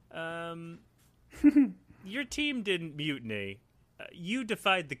 Your team didn't mutiny. You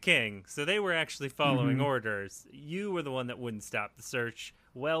defied the king, so they were actually following orders. You were the one that wouldn't stop the search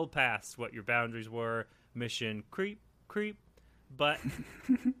well past what your boundaries were. Mission creep. But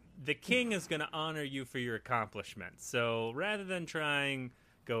the king is going to honor you for your accomplishments. So rather than trying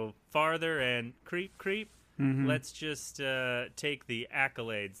go farther and creep, let's just take the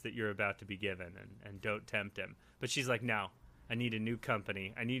accolades that you're about to be given and don't tempt him. But she's like, no, I need a new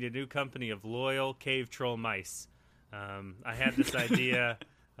company. I need a new company of loyal cave troll mice. I had this idea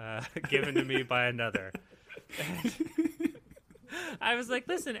given to me by another. I was like,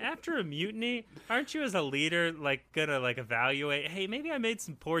 listen, after a mutiny, aren't you as a leader gonna evaluate, hey, maybe I made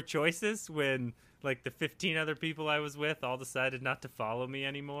some poor choices when the 15 other people I was with all decided not to follow me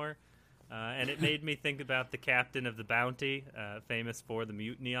anymore? And it made me think about the captain of the Bounty, famous for the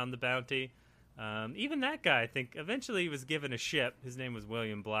mutiny on the Bounty. Even that guy, I think, eventually he was given a ship. His name was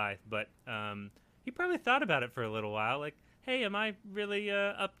William Blythe, but he probably thought about it for a little while. Like, hey, am I really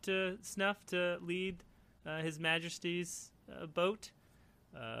up to snuff to lead His Majesty's boat?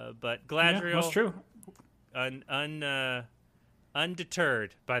 But Galadriel, that's true.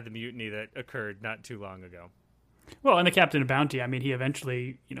 Undeterred by the mutiny that occurred not too long ago. Well, and the Captain of Bounty, I mean, he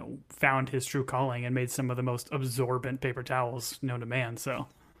eventually, found his true calling and made some of the most absorbent paper towels known to man, so...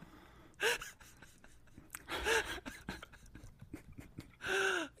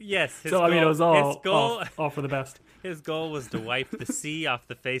 Yes. It was all for the best. His goal was to wipe the sea off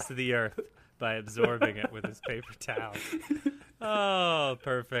the face of the earth by absorbing it with his paper towel. Oh,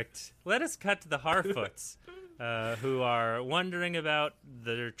 perfect. Let us cut to the Harfoots, who are wondering about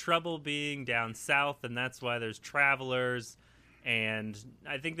their trouble being down south, and that's why there's travelers. And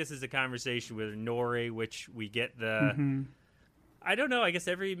I think this is a conversation with Nori, which we get the... I don't know. I guess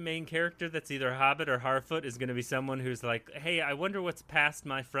every main character that's either Hobbit or Harfoot is going to be someone who's like, hey, I wonder what's past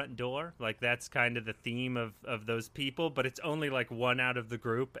my front door. That's kind of the theme of those people, but it's only one out of the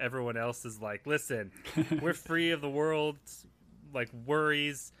group. Everyone else is like, listen, we're free of the world's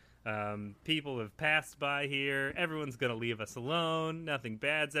worries. People have passed by here. Everyone's going to leave us alone. Nothing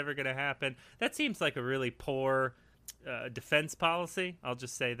bad's ever going to happen. That seems like a really poor... defense policy, I'll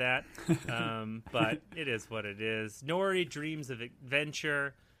just say that. But it is what it is. Nori dreams of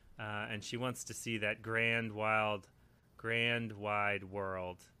adventure, and she wants to see that grand, wide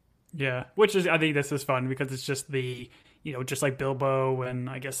world. Yeah, I think this is fun because it's just just like Bilbo and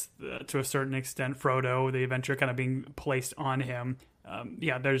I guess to a certain extent Frodo, the adventure kind of being placed on him.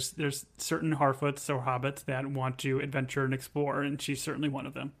 There's certain Harfoots or hobbits that want to adventure and explore, and she's certainly one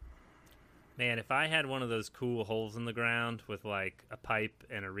of them. Man, if I had one of those cool holes in the ground with a pipe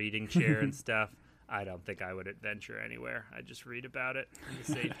and a reading chair and stuff, I don't think I would adventure anywhere. I just read about it in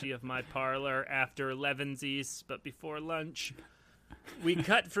the safety of my parlor after 11sies, but before lunch. We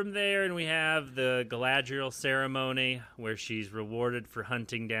cut from there, and we have the Galadriel ceremony, where she's rewarded for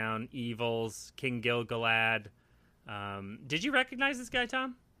hunting down evils, King Gil-galad. Did you recognize this guy,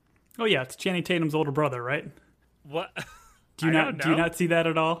 Tom? Oh yeah, it's Channing Tatum's older brother, right? What? Do you not see that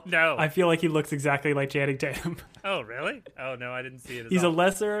at all? No. I feel like he looks exactly like Channing Tatum. Oh, really? Oh no, I didn't see it. He's like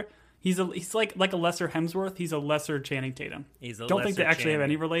a lesser Hemsworth. He's a lesser Channing Tatum. Don't think they actually have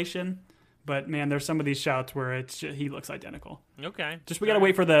any relation, but man, there's some of these shots where he looks identical. Okay. Just we gotta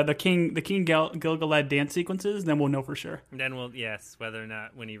wait for the King Gil-galad dance sequences, then we'll know for sure. Then whether or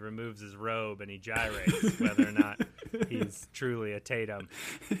not when he removes his robe and he gyrates, whether or not he's truly a Tatum.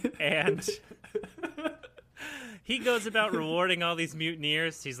 And he goes about rewarding all these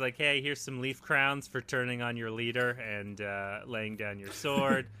mutineers. He's like, hey, here's some leaf crowns for turning on your leader and laying down your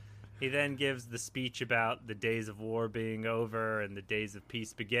sword. He then gives the speech about the days of war being over and the days of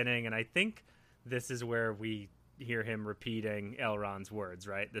peace beginning. And I think this is where we hear him repeating Elrond's words,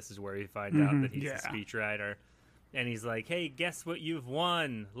 right? This is where we find out that he's the speechwriter. And he's like, hey, guess what you've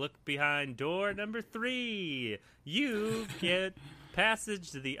won? Look behind door number 3. You get passage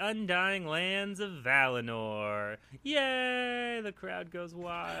to the undying lands of Valinor. Yay! The crowd goes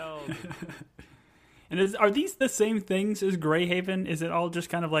wild. And are these the same things as Greyhaven? Is it all just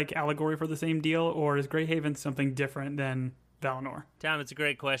kind of like allegory for the same deal, or is Greyhaven something different than Valinor? Tom, it's a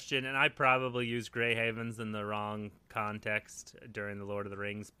great question, and I probably used Greyhavens in the wrong context during the Lord of the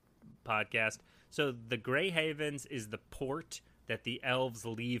Rings podcast. So the Greyhavens is the port that the elves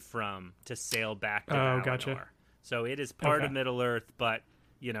leave from to sail back to Valinor. Gotcha. So it is part of Middle-earth, but,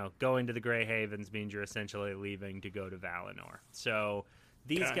 going to the Greyhavens means you're essentially leaving to go to Valinor. So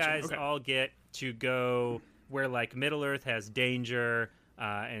these guys all get to go where, like, Middle-earth has danger,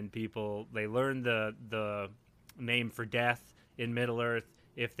 and people, they learn the name for death in Middle-earth.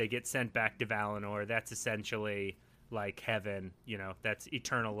 If they get sent back to Valinor, that's essentially like heaven, that's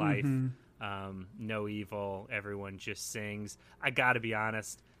eternal life. No evil, everyone just sings. I gotta be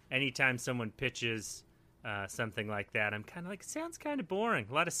honest, anytime someone pitches something like that, I'm kind of like, it sounds kind of boring.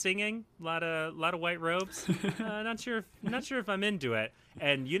 A lot of singing, a lot of white robes. Not sure if I'm into it.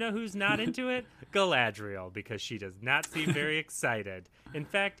 And you know who's not into it? Galadriel, because she does not seem very excited. In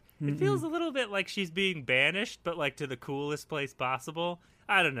fact, it feels a little bit like she's being banished, but like to the coolest place possible.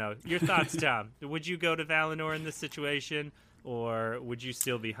 I don't know. Your thoughts, Tom? Would you go to Valinor in this situation, or would you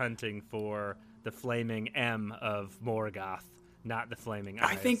still be hunting for the flaming M of Morgoth, not the flaming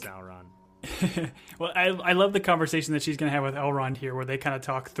I of Sauron? Well, I love the conversation that she's going to have with Elrond here, where they kind of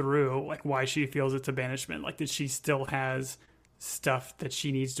talk through like why she feels it's a banishment, like that she still has stuff that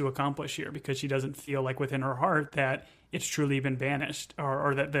she needs to accomplish here because she doesn't feel like within her heart that it's truly been banished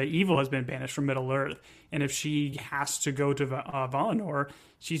or that the evil has been banished from Middle-earth. And if she has to go to Valinor,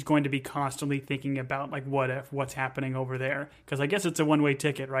 she's going to be constantly thinking about like what's happening over there, because I guess it's a one-way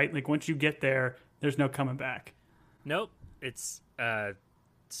ticket, right? Like once you get there, there's no coming back. Nope, it's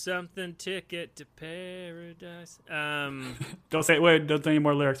something ticket to paradise. Don't say any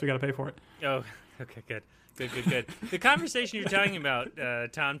more lyrics. We got to pay for it. Oh, okay, good. The conversation you're talking about,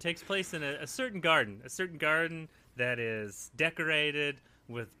 Tom, takes place in a certain garden. A certain garden that is decorated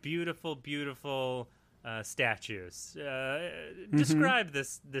with beautiful, beautiful statues. Describe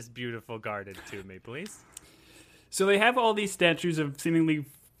this beautiful garden to me, please. So they have all these statues of seemingly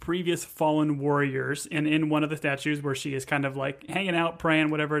previous fallen warriors, and in one of the statues where she is kind of like hanging out,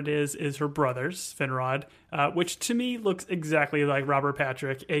 praying, whatever it is her brothers, Finrod, which to me looks exactly like Robert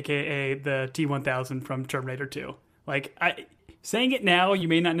Patrick, aka the T-1000 from Terminator 2. Like, saying it now, you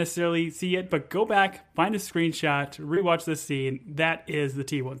may not necessarily see it, but go back, find a screenshot, rewatch this scene. That is the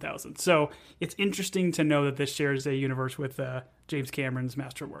T-1000. So it's interesting to know that this shares a universe with James Cameron's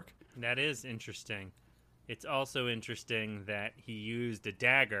masterwork. That is interesting. It's also interesting that he used a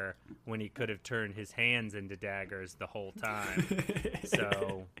dagger when he could have turned his hands into daggers the whole time.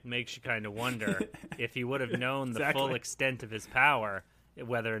 So makes you kind of wonder if he would have known the full extent of his power,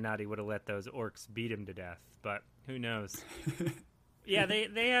 whether or not he would have let those orcs beat him to death. But who knows? Yeah,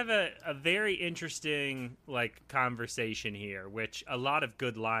 they have a very interesting like conversation here, which a lot of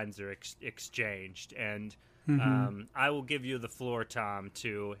good lines are exchanged. And I will give you the floor, Tom,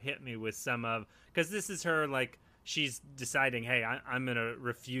 to hit me with some of, because this is her, like, she's deciding, hey, I'm going to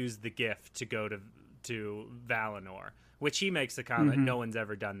refuse the gift to go to Valinor, which he makes a comment, no one's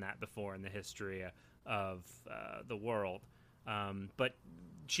ever done that before in the history of the world. But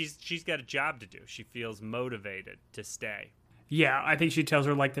she's got a job to do. She feels motivated to stay. Yeah, I think she tells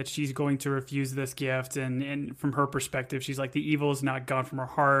her like that she's going to refuse this gift, and from her perspective, she's like the evil is not gone from her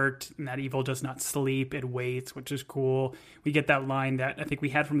heart, and that evil does not sleep; it waits, which is cool. We get that line that I think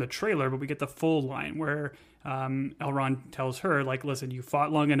we had from the trailer, but we get the full line where Elrond tells her like, "Listen, you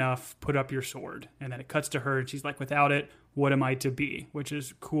fought long enough. Put up your sword." And then it cuts to her, and she's like, "Without it, what am I to be?" Which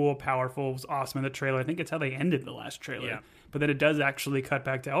is cool, powerful, it was awesome in the trailer. I think it's how they ended the last trailer. Yeah. But then it does actually cut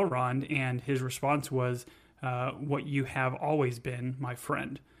back to Elrond, and his response was, "What you have always been, my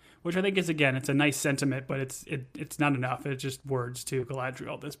friend," which I think is, again, it's a nice sentiment, but it's not enough. It's just words to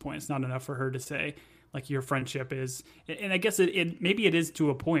Galadriel at this point. It's not enough for her to say like your friendship is, and I guess it maybe it is to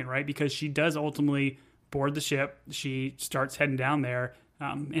a point, right? Because she does ultimately board the ship. She starts heading down there.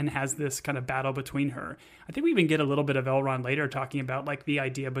 And has this kind of battle between her. I think we even get a little bit of Elrond later talking about like the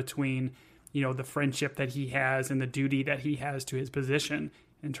idea between, the friendship that he has and the duty that he has to his position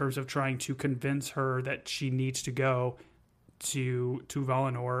in terms of trying to convince her that she needs to go to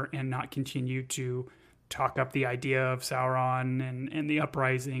Valinor and not continue to talk up the idea of Sauron and the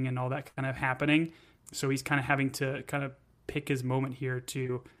uprising and all that kind of happening. So he's kind of having to kind of pick his moment here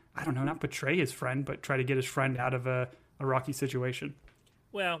to, I don't know, not betray his friend, but try to get his friend out of a rocky situation.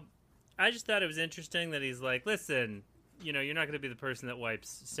 Well, I just thought it was interesting that he's like, listen, you're not going to be the person that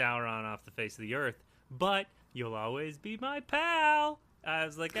wipes Sauron off the face of the earth, but you'll always be my pal. I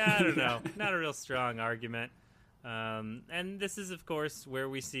was like, I don't know, not a real strong argument. And this is, of course, where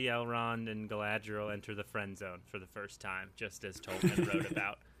we see Elrond and Galadriel enter the friend zone for the first time, just as Tolkien wrote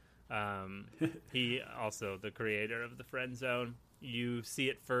about. He also the creator of the friend zone. You see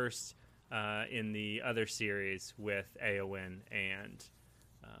it first in the other series with Éowyn and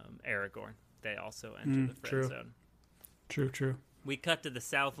Aragorn. They also enter the friend zone. True. We cut to the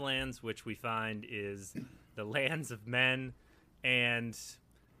Southlands, which we find is the lands of men. And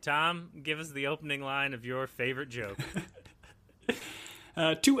Tom, give us the opening line of your favorite joke.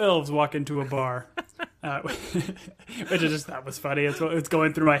 Two elves walk into a bar, which I just thought was funny. It's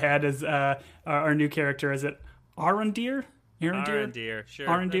going through my head as our new character. Is it Arondir? Arondir, sure.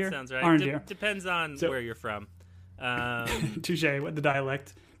 Arondir? That sounds right. Arondir. Depends on where you're from. Touche, what the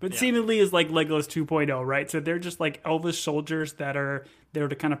dialect. But Yeah. seemingly is like Legolas 2.0, right? So they're just like elvish soldiers that are there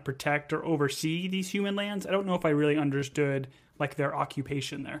to kind of protect or oversee these human lands. I don't know if I really understood like their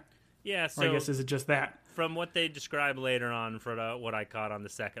occupation there. Yeah, Or so I guess is it just that? from what they describe later on, for what I caught on the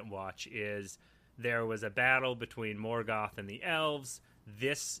second watch, is there was a battle between Morgoth and the elves.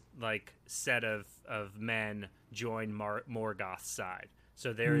 This set of men joined Morgoth's side.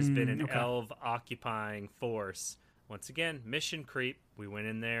 So there has been an elf occupying force. Once again, mission creep. We went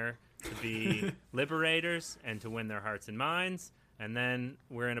in there to be liberators and to win their hearts and minds. And then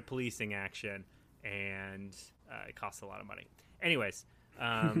we're in a policing action, and it costs a lot of money. Anyways,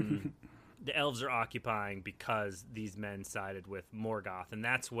 the elves are occupying because these men sided with Morgoth. And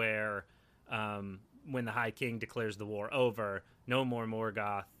that's where, when the High King declares the war over, no more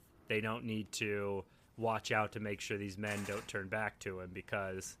Morgoth. They don't need to watch out to make sure these men don't turn back to him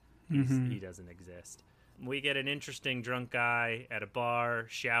because he doesn't exist. We get an interesting drunk guy at a bar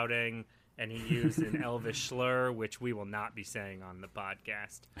shouting, and he used an elvish slur, which we will not be saying on the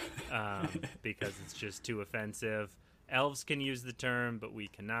podcast because it's just too offensive. Elves can use the term, but we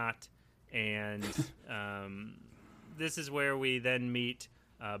cannot. And this is where we then meet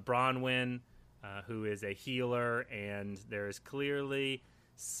Bronwyn, who is a healer, and there is clearly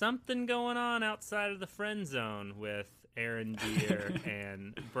something going on outside of the friend zone with Arondir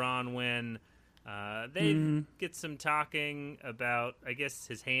and Bronwyn. They get some talking about, I guess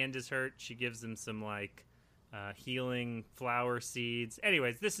his hand is hurt. She gives him some healing flower seeds.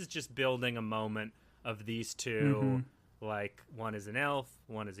 Anyways, this is just building a moment of these two. One is an elf,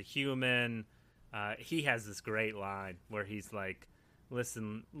 one is a human. He has this great line where he's like,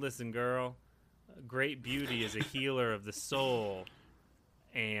 listen, girl, great beauty is a healer of the soul.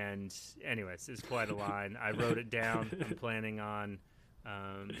 And anyways, it's quite a line. I wrote it down. I'm planning on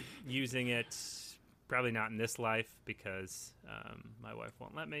using it, probably not in this life because my wife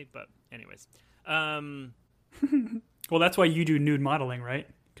won't let me. But anyways. Well, that's why you do nude modeling, right?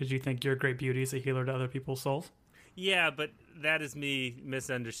 Because you think your great beauty is a healer to other people's souls? Yeah, but that is me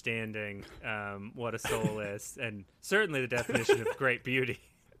misunderstanding what a soul is, and certainly the definition of great beauty,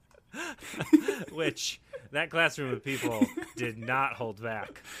 which that classroom of people did not hold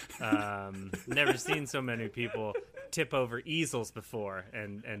back. Never seen so many people tip over easels before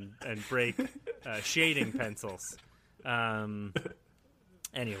and break shading pencils. Anyways.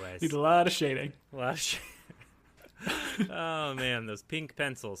 Need a lot of shading. Oh, man, those pink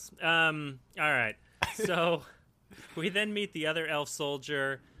pencils. All right, so we then meet the other elf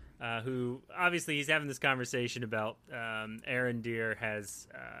soldier. who obviously he's having this conversation about Arondir has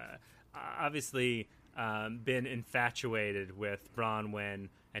obviously been infatuated with Bronwyn,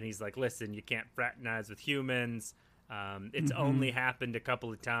 and he's like, listen, you can't fraternize with humans. It's only happened a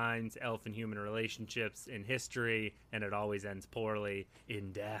couple of times, elf and human relationships in history, and it always ends poorly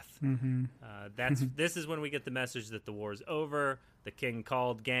in death. This is when we get the message that the war's over. The king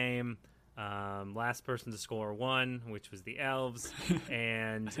called game. Last person to score won, which was the elves.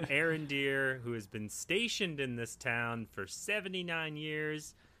 And Arondir, who has been stationed in this town for 79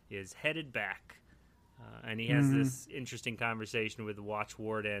 years, is headed back. And he has this interesting conversation with the Watch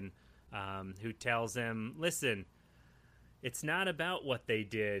Warden, who tells him, listen, it's not about what they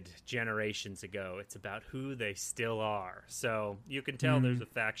did generations ago. It's about who they still are. So you can tell there's a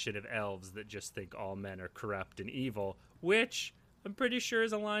faction of elves that just think all men are corrupt and evil, which I'm pretty sure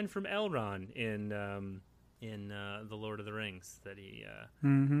is a line from Elrond in The Lord of the Rings, that he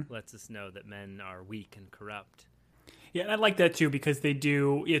lets us know that men are weak and corrupt. Yeah, and I like that too, because they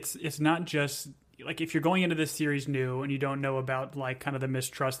do. It's not just like if you're going into this series new and you don't know about like kind of the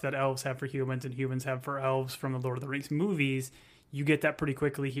mistrust that elves have for humans and humans have for elves from the Lord of the Rings movies, you get that pretty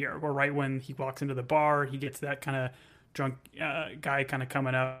quickly here. Or right when he walks into the bar, he gets that kind of drunk guy kind of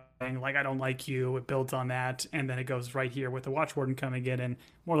coming up saying like, I don't like you. It builds on that, and then it goes right here with the Watch Warden coming in and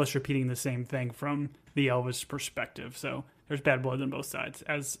more or less repeating the same thing from the elvish perspective. So there's bad blood on both sides,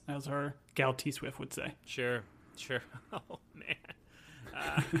 as our gal T Swift would say. Sure. Oh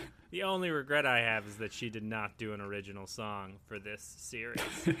man. The only regret I have is that she did not do an original song for this series.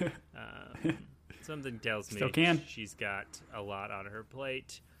 Something tells me she's got a lot on her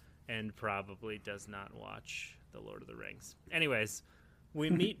plate and probably does not watch The Lord of the Rings. Anyways, we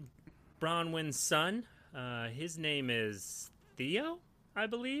meet Bronwyn's son. His name is Theo, I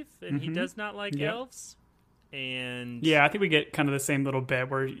believe, and he does not like elves. And yeah, I think we get kind of the same little bit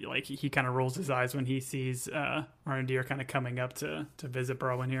where like he kind of rolls his eyes when he sees Arondir kind of coming up to visit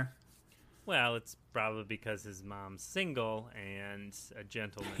Bronwyn here. Well, it's probably because his mom's single and a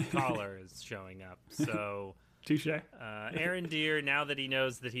gentleman caller is showing up. So, touche. Arondir, now that he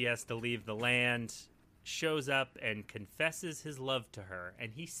knows that he has to leave the land, shows up and confesses his love to her.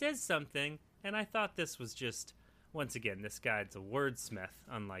 And he says something, and I thought this was just, once again, this guy's a wordsmith,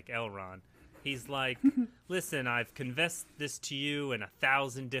 unlike Elrond. He's like, listen, I've confessed this to you in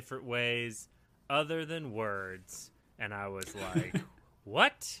 1,000 different ways other than words. And I was like,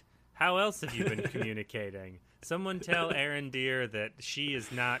 what? How else have you been communicating? Someone tell Arondir that she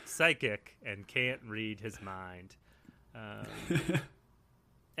is not psychic and can't read his mind.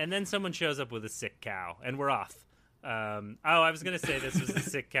 And then someone shows up with a sick cow, and we're off. I was going to say this was the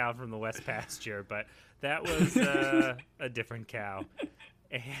sick cow from the West Pasture, but that was a different cow.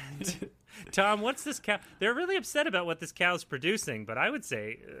 And Tom, what's this cow? They're really upset about what this cow's producing, but I would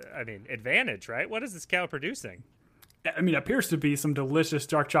say, advantage, right? What is this cow producing? I mean, it appears to be some delicious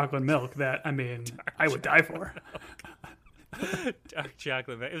dark chocolate milk that, I would die for. Dark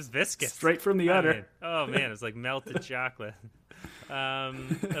chocolate milk. It was viscous. Straight from the udder. It was like melted chocolate.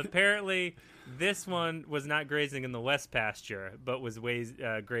 Apparently, this one was not grazing in the West Pasture, but was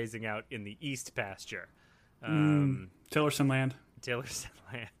grazing out in the East Pasture. Tillerson land.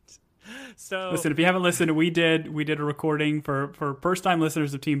 So listen, if you haven't listened, we did a recording for first time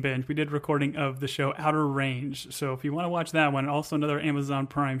listeners of Team Binge. We did a recording of the show Outer Range. So if you want to watch that one, also another Amazon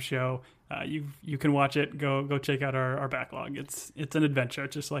Prime show, you can watch it. Go check out our backlog. It's an adventure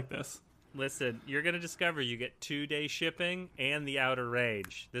just like this. Listen, you're gonna discover you get 2-day shipping and the Outer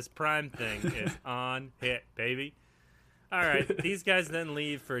Range. This Prime thing is on hit, baby. All right, these guys then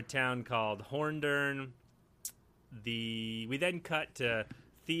leave for a town called Horndern. We then cut to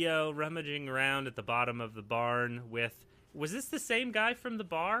Theo rummaging around at the bottom of the barn was this the same guy from the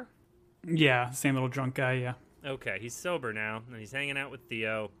bar? Yeah, same little drunk guy, yeah. Okay, he's sober now, and he's hanging out with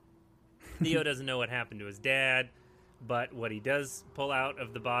Theo. Theo doesn't know what happened to his dad, but what he does pull out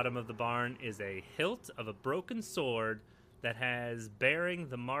of the bottom of the barn is a hilt of a broken sword that has bearing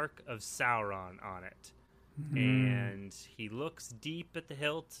the mark of Sauron on it. And he looks deep at the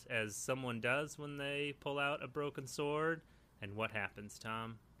hilt, as someone does when they pull out a broken sword. And what happens,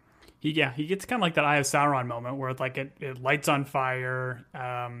 Tom? He gets kind of like that Eye of Sauron moment where like it lights on fire.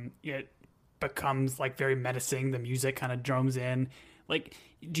 It becomes like very menacing. The music kind of drums in. Like,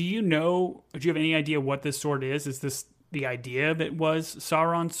 do you have any idea what this sword is? Is this the idea that it was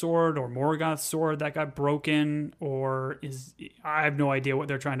Sauron's sword or Morgoth's sword that got broken, or I have no idea what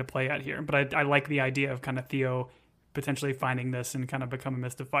they're trying to play at here. But I like the idea of kind of Theo potentially finding this and kind of becoming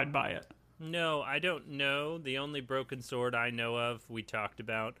mystified by it. No, I don't know. The only broken sword I know of, we talked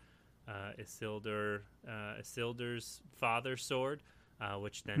about Isildur's father's sword.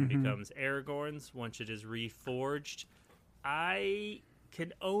 which then becomes Aragorn's once it is reforged. I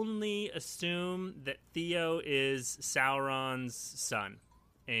can only assume that Theo is Sauron's son,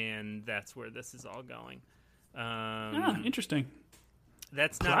 and that's where this is all going. Interesting.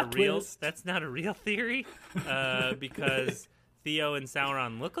 That's Plot not a real. twist. That's not a real theory, because Theo and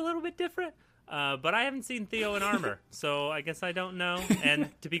Sauron look a little bit different. But I haven't seen Theo in armor, so I guess I don't know. And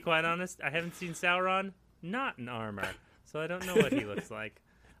to be quite honest, I haven't seen Sauron not in armor, so I don't know what he looks like.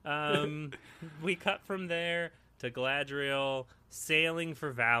 We cut from there to Galadriel sailing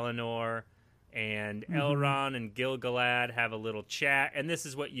for Valinor, and Elrond and Gil-galad have a little chat. And this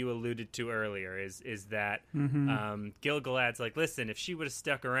is what you alluded to earlier: is that Gil-galad's like, listen, if she would have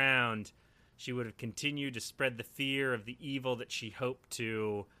stuck around, she would have continued to spread the fear of the evil that she hoped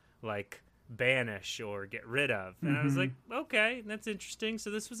to banish or get rid of. And I was like, okay, that's interesting. So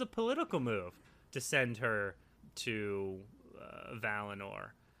this was a political move to send her to Valinor.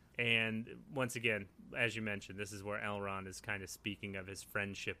 And once again, as you mentioned, this is where Elrond is kind of speaking of his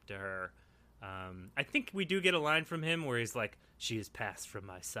friendship to her. I think we do get a line from him where he's like, she has passed from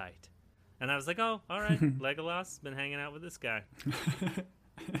my sight. And I was like, oh, all right, Legolas been hanging out with this guy.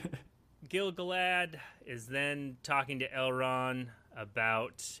 Gil-galad is then talking to Elrond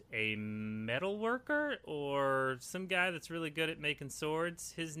about a metal worker or some guy that's really good at making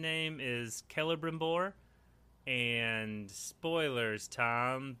swords. His name is Celebrimbor. And spoilers,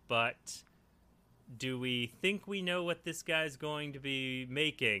 Tom, but do we think we know what this guy's going to be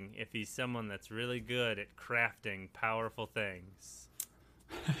making if he's someone that's really good at crafting powerful things?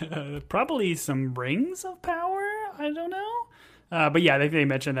 Probably some rings of power. I don't know. But yeah, they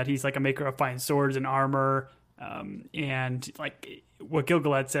mentioned that he's like a maker of fine swords and armor. And like what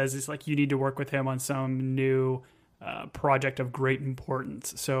Gil-galad says is like you need to work with him on some new project of great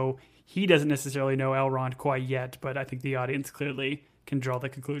importance. So he doesn't necessarily know Elrond quite yet, but I think the audience clearly can draw the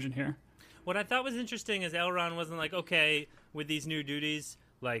conclusion here. What I thought was interesting is Elrond wasn't like, okay, with these new duties,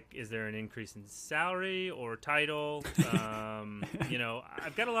 like, is there an increase in salary or title?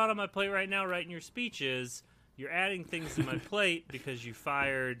 I've got a lot on my plate right now writing your speeches. You're adding things to my plate because you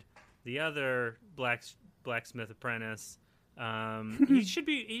fired the other blacksmith apprentice. He should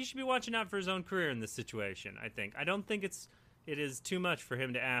be watching out for his own career in this situation, I think. I don't think it is too much for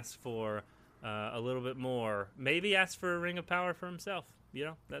him to ask for a little bit more. Maybe ask for a ring of power for himself,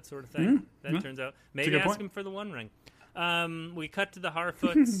 that sort of thing. Turns out. Maybe ask him for the one ring. We cut to the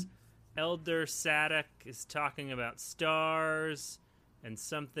Harfoots. Elder Sadoc is talking about stars and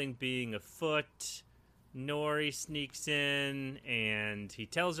something being afoot. Nori sneaks in, and he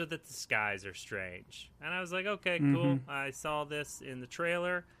tells her that the skies are strange. And I was like, okay, cool. I saw this in the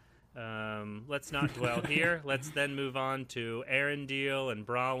trailer. Let's not dwell here. Let's then move on to Arendelle and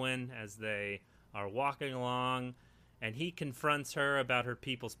Brawin as they are walking along, and he confronts her about her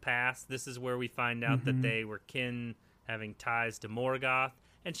people's past. This is where we find out that they were kin, having ties to Morgoth.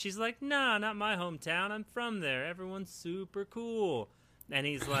 And she's like, nah, not my hometown. I'm from there. Everyone's super cool. And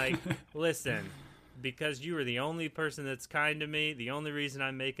he's like, listen, because you are the only person that's kind to me, the only reason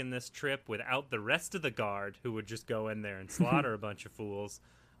I'm making this trip without the rest of the guard who would just go in there and slaughter a bunch of fools,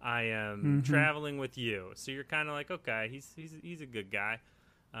 I am traveling with you. So you're kind of like, okay, he's a good guy.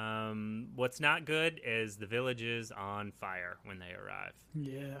 What's not good is the village is on fire when they arrive.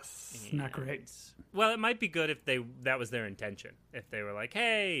 Yes, not great. Well, it might be good if that was their intention. If they were like,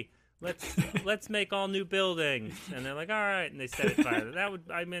 hey, let's make all new buildings, and they're like, all right, and they set it fire. That would,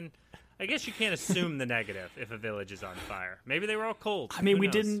 I guess you can't assume the negative if a village is on fire. Maybe they were all cold. I mean, we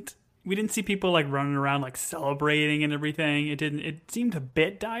didn't see people like running around like celebrating and everything. It seemed a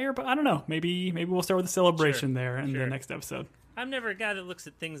bit dire, but I don't know. Maybe we'll start with a celebration there in the next episode. I'm never a guy that looks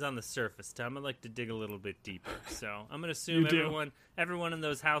at things on the surface, Tom. I like to dig a little bit deeper. So I'm going to assume everyone in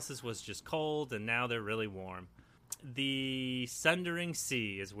those houses was just cold, and now they're really warm. The Sundering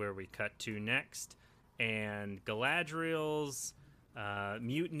Sea is where we cut to next, and Galadriel's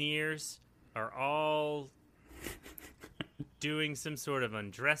mutineers are all doing some sort of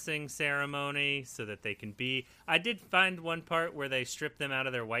undressing ceremony so that they can be... I did find one part where they stripped them out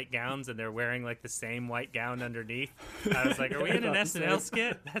of their white gowns and they're wearing like the same white gown underneath. I was like, are we in an SNL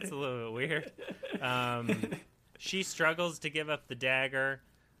skit? That's a little bit weird. She struggles to give up the dagger,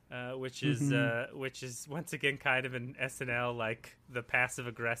 which is once again kind of an SNL, like the passive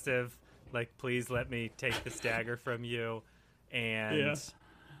aggressive, like, please let me take this dagger from you. And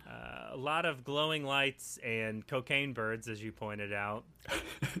a lot of glowing lights and cocaine birds, as you pointed out.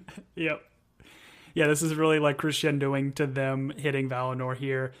 Yep. Yeah, this is really like crescendoing to them hitting Valinor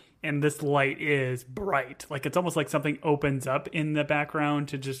here, and this light is bright. Like it's almost like something opens up in the background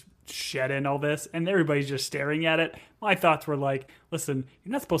to just shed in all this, and everybody's just staring at it. My thoughts were like, listen,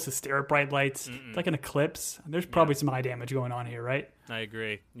 you're not supposed to stare at bright lights. It's like an eclipse. There's probably some eye damage going on here, right? I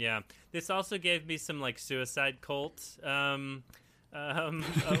agree. Yeah. This also gave me some like Suicide Cult a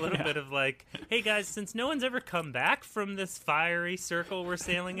little bit of like, hey guys, since no one's ever come back from this fiery circle we're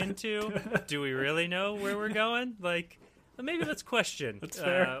sailing into, do we really know where we're going? Like, maybe let's question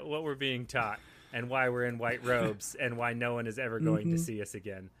what we're being taught and why we're in white robes and why no one is ever going to see us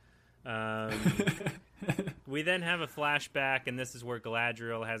again. We then have a flashback, and this is where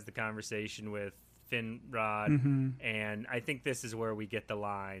Galadriel has the conversation with Finrod, and I think this is where we get the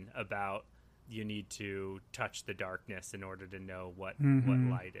line about you need to touch the darkness in order to know what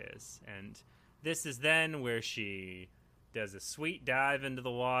light is. And this is then where she does a sweet dive into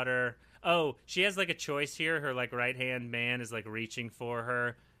the water. Oh, she has like a choice here. Her like right-hand man is like reaching for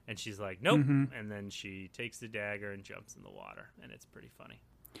her, and she's like, nope. And then she takes the dagger and jumps in the water, and it's pretty funny.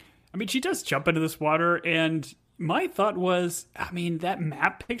 I mean, she does jump into this water, and my thought was, I mean, that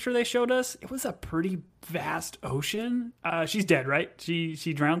map picture they showed us, it was a pretty vast ocean. She's dead, right?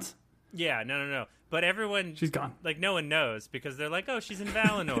 She drowns? Yeah, no. But everyone... She's gone. Like, no one knows, because they're like, oh, she's in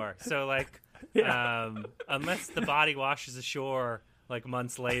Valinor. So, like, unless the body washes ashore, like,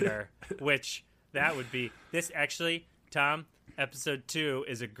 months later, which that would be... This, actually, Tom, episode 2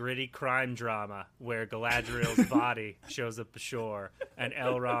 is a gritty crime drama where Galadriel's body shows up ashore, and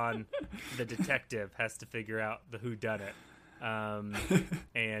Elrond, the detective, has to figure out the whodunit. And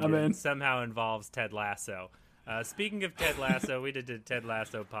it somehow involves Ted Lasso. Speaking of Ted Lasso, we did a Ted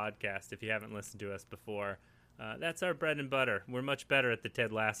Lasso podcast. If you haven't listened to us before, that's our bread and butter. We're much better at the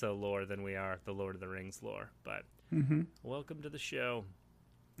Ted Lasso lore than we are the Lord of the Rings lore. But welcome to the show.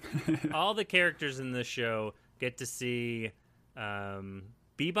 All the characters in this show get to see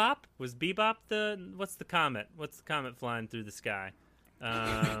Bebop. Was Bebop what's the comet? What's the comet flying through the sky?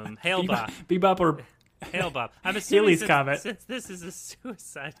 Hale-Bopp. Bebop or... Hale-Bopp. I'm assuming since this is a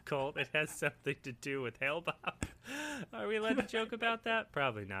suicide cult, it has something to do with Hale-Bopp. Are we allowed to joke about that?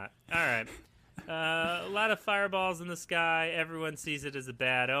 Probably not. All right. A lot of fireballs in the sky. Everyone sees it as a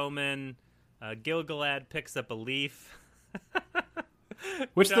bad omen. Gil-galad picks up a leaf.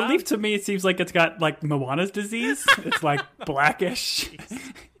 Which the leaf to me, it seems like it's got like Moana's disease. It's like blackish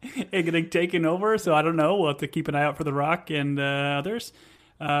and getting taken over. So I don't know. We'll have to keep an eye out for the Rock and others.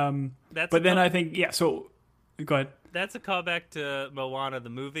 I think, so go ahead. That's a callback to Moana, the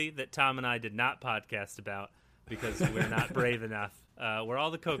movie that Tom and I did not podcast about because we're not brave enough, where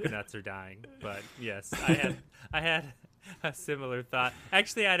all the coconuts are dying. But yes, I had a similar thought.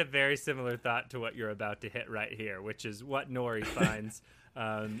 Actually, I had a very similar thought to what you're about to hit right here, which is what Nori finds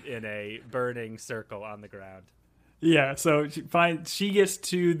in a burning circle on the ground. Yeah, so she gets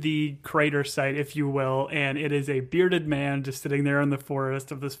to the crater site, if you will, and it is a bearded man just sitting there in the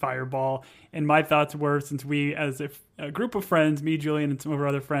forest of this fireball. And my thoughts were, since we, as a group of friends, me, Julian, and some of our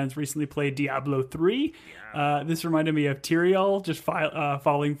other friends, recently played Diablo 3, this reminded me of Tyrael just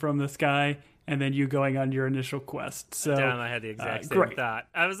falling from the sky, and then you going on your initial quest. So Damn, I had the exact same thought.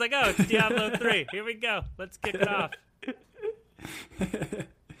 I was like, oh, it's Diablo 3. Here we go. Let's kick it off.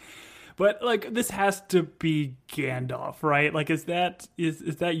 But like, this has to be Gandalf, right? Like, is that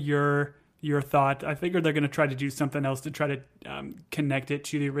your thought? I figured they're going to try to do something else to try to connect it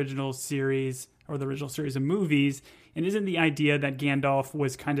to the original series or the original series of movies. And isn't the idea that Gandalf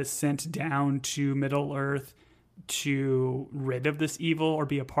was kind of sent down to Middle Earth to rid of this evil or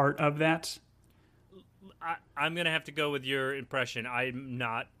be a part of that? I'm going to have to go with your impression. I'm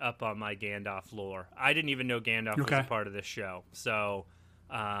not up on my Gandalf lore. I didn't even know Gandalf was a part of this show. So...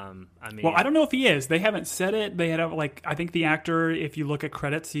 well, I don't know if he is. They haven't said it. They had I think the actor, if you look at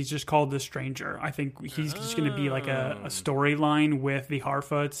credits, he's just called the Stranger. I think he's just going to be like a storyline with the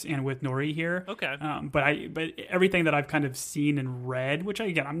Harfoots and with Nori here. Okay. But everything that I've kind of seen and read, which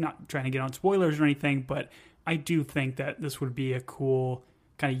I'm not trying to get on spoilers or anything, but I do think that this would be a cool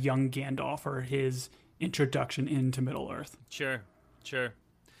kind of young Gandalf or his introduction into Middle Earth. Sure.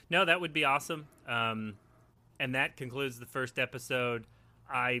 No, that would be awesome. And that concludes the first episode.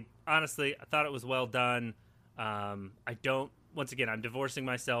 I thought it was well done. Once again, I'm divorcing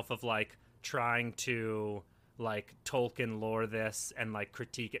myself of like trying to like Tolkien lore this and like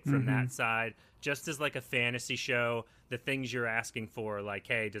critique it from that side. Just as like a fantasy show, the things you're asking for, like,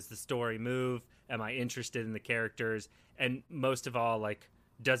 hey, does the story move? Am I interested in the characters? And most of all, like,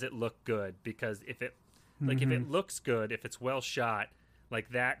 does it look good? Because if it looks good, if it's well shot, like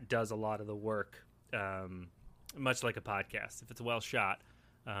that does a lot of the work. Much like a podcast, if it's well shot.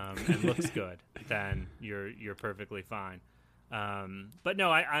 and looks good, then you're perfectly fine. But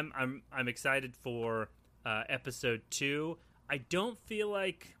no, I'm excited for episode 2. I don't feel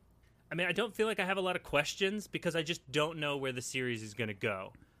like I have a lot of questions because I just don't know where the series is going to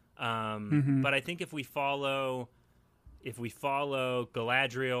go. But I think if we follow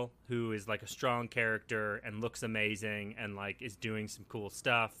Galadriel, who is like a strong character and looks amazing and like is doing some cool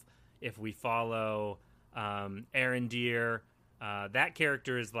stuff, if we follow Arondir, that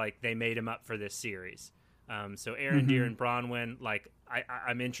character is like they made him up for this series. So Arondir and Bronwyn, like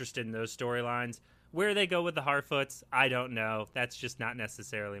I'm interested in those storylines. Where they go with the Harfoots, I don't know. That's just not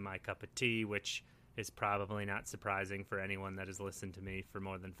necessarily my cup of tea, which is probably not surprising for anyone that has listened to me for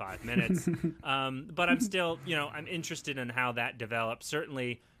more than 5 minutes. But I'm still, I'm interested in how that develops,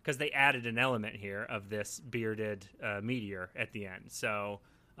 certainly because they added an element here of this bearded meteor at the end. So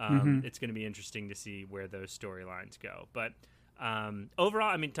it's going to be interesting to see where those storylines go. But overall,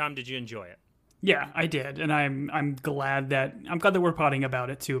 I mean, Tom, did you enjoy it? Yeah, I did, and I'm glad that we're potting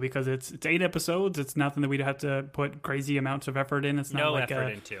about it too, because it's 8 episodes. It's nothing that we'd have to put crazy amounts of effort in. It's not no like effort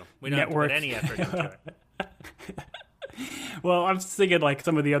into. We don't have to put any effort into it. Well, I'm just thinking like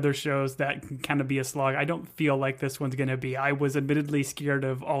some of the other shows that can kind of be a slog. I don't feel like this one's going to be. I was admittedly scared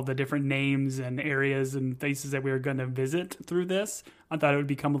of all the different names and areas and places that we were going to visit through this. I thought it would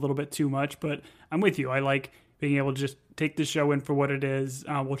become a little bit too much, but I'm with you. I like being able to just take the show in for what it is.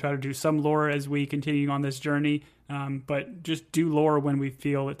 We'll try to do some lore as we continue on this journey, but just do lore when we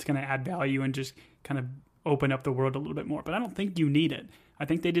feel it's going to add value and just kind of open up the world a little bit more. But I don't think you need it. I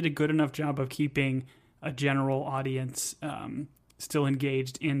think they did a good enough job of keeping a general audience still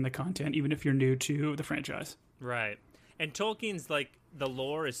engaged in the content, even if you're new to the franchise. Right. And Tolkien's, like, the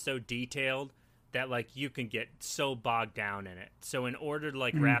lore is so detailed that, like, you can get so bogged down in it. So in order to,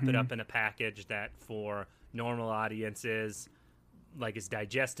 like, wrap it up in a package that for normal audiences, like, is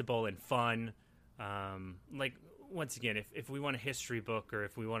digestible and fun, like, once again, if we want a history book or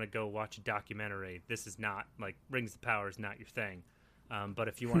if we want to go watch a documentary, this is not, like, Rings of Power is not your thing. But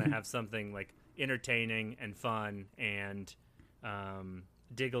if you want to have something, like, entertaining and fun and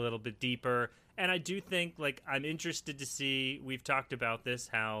dig a little bit deeper, and I do think, like, I'm interested to see, we've talked about this,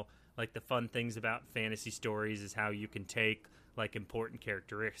 how, like, the fun things about fantasy stories is how you can take, like, important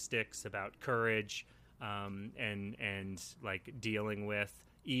characteristics about courage and like dealing with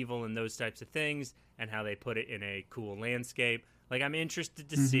evil and those types of things, and how they put it in a cool landscape. Like, I'm interested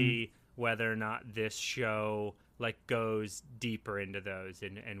to see whether or not this show, like, goes deeper into those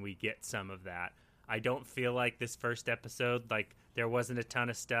and we get some of that. I don't feel like this first episode, like, there wasn't a ton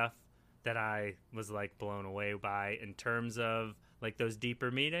of stuff that I was, like, blown away by in terms of, like, those deeper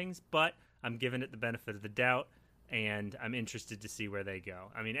meetings, but I'm giving it the benefit of the doubt, and I'm interested to see where they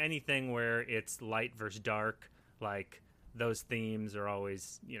go. I mean, anything where it's light versus dark, like, those themes are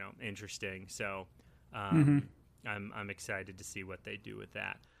always, interesting. So I'm excited to see what they do with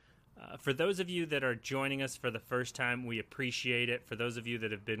that. For those of you that are joining us for the first time, we appreciate it. For those of you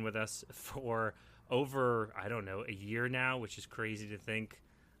that have been with us for over, I don't know, a year now, which is crazy to think,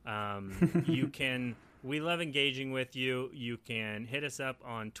 we love engaging with you. You can hit us up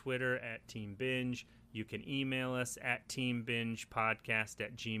on Twitter at Team Binge. You can email us at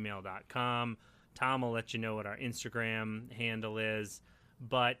teambingepodcast@gmail.com. Tom will let you know what our Instagram handle is.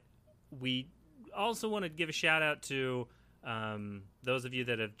 But we also want to give a shout out to those of you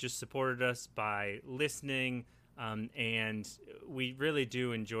that have just supported us by listening, and we really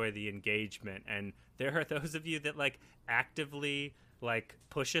do enjoy the engagement. And there are those of you that, like, actively, like,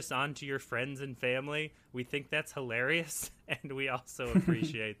 push us on to your friends and family. We think that's hilarious, and we also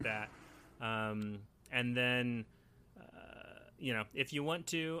appreciate that. And then, if you want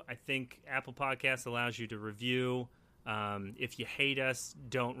to, I think Apple Podcasts allows you to review. If you hate us,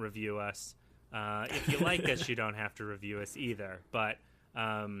 don't review us. If you like us, you don't have to review us either. But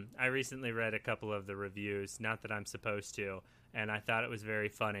I recently read a couple of the reviews, not that I'm supposed to, and I thought it was very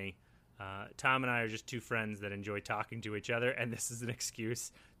funny. Tom and I are just two friends that enjoy talking to each other, and this is an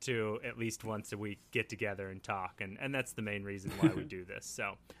excuse to at least once a week get together and talk, and that's the main reason why we do this.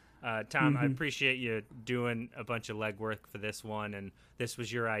 So, Tom, I appreciate you doing a bunch of legwork for this one, and this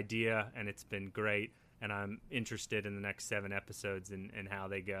was your idea, and it's been great, and I'm interested in the next 7 episodes and how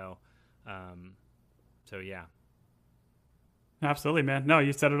they go. So, yeah. Absolutely, man. No,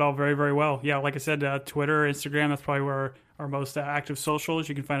 you said it all very, very well. Yeah, like I said, Twitter, Instagram, that's probably where our most active socials.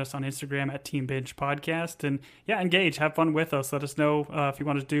 You can find us on Instagram at Team Binge Podcast. And yeah, engage, have fun with us. Let us know if you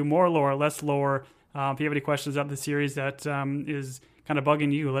want to do more lore, less lore. If you have any questions about the series that is kind of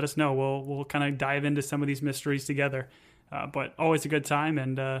bugging you, let us know. We'll kind of dive into some of these mysteries together. But always a good time.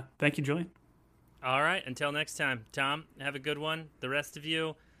 And thank you, Julian. All right, until next time. Tom, have a good one. The rest of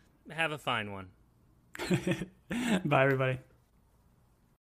you, have a fine one. Bye, everybody.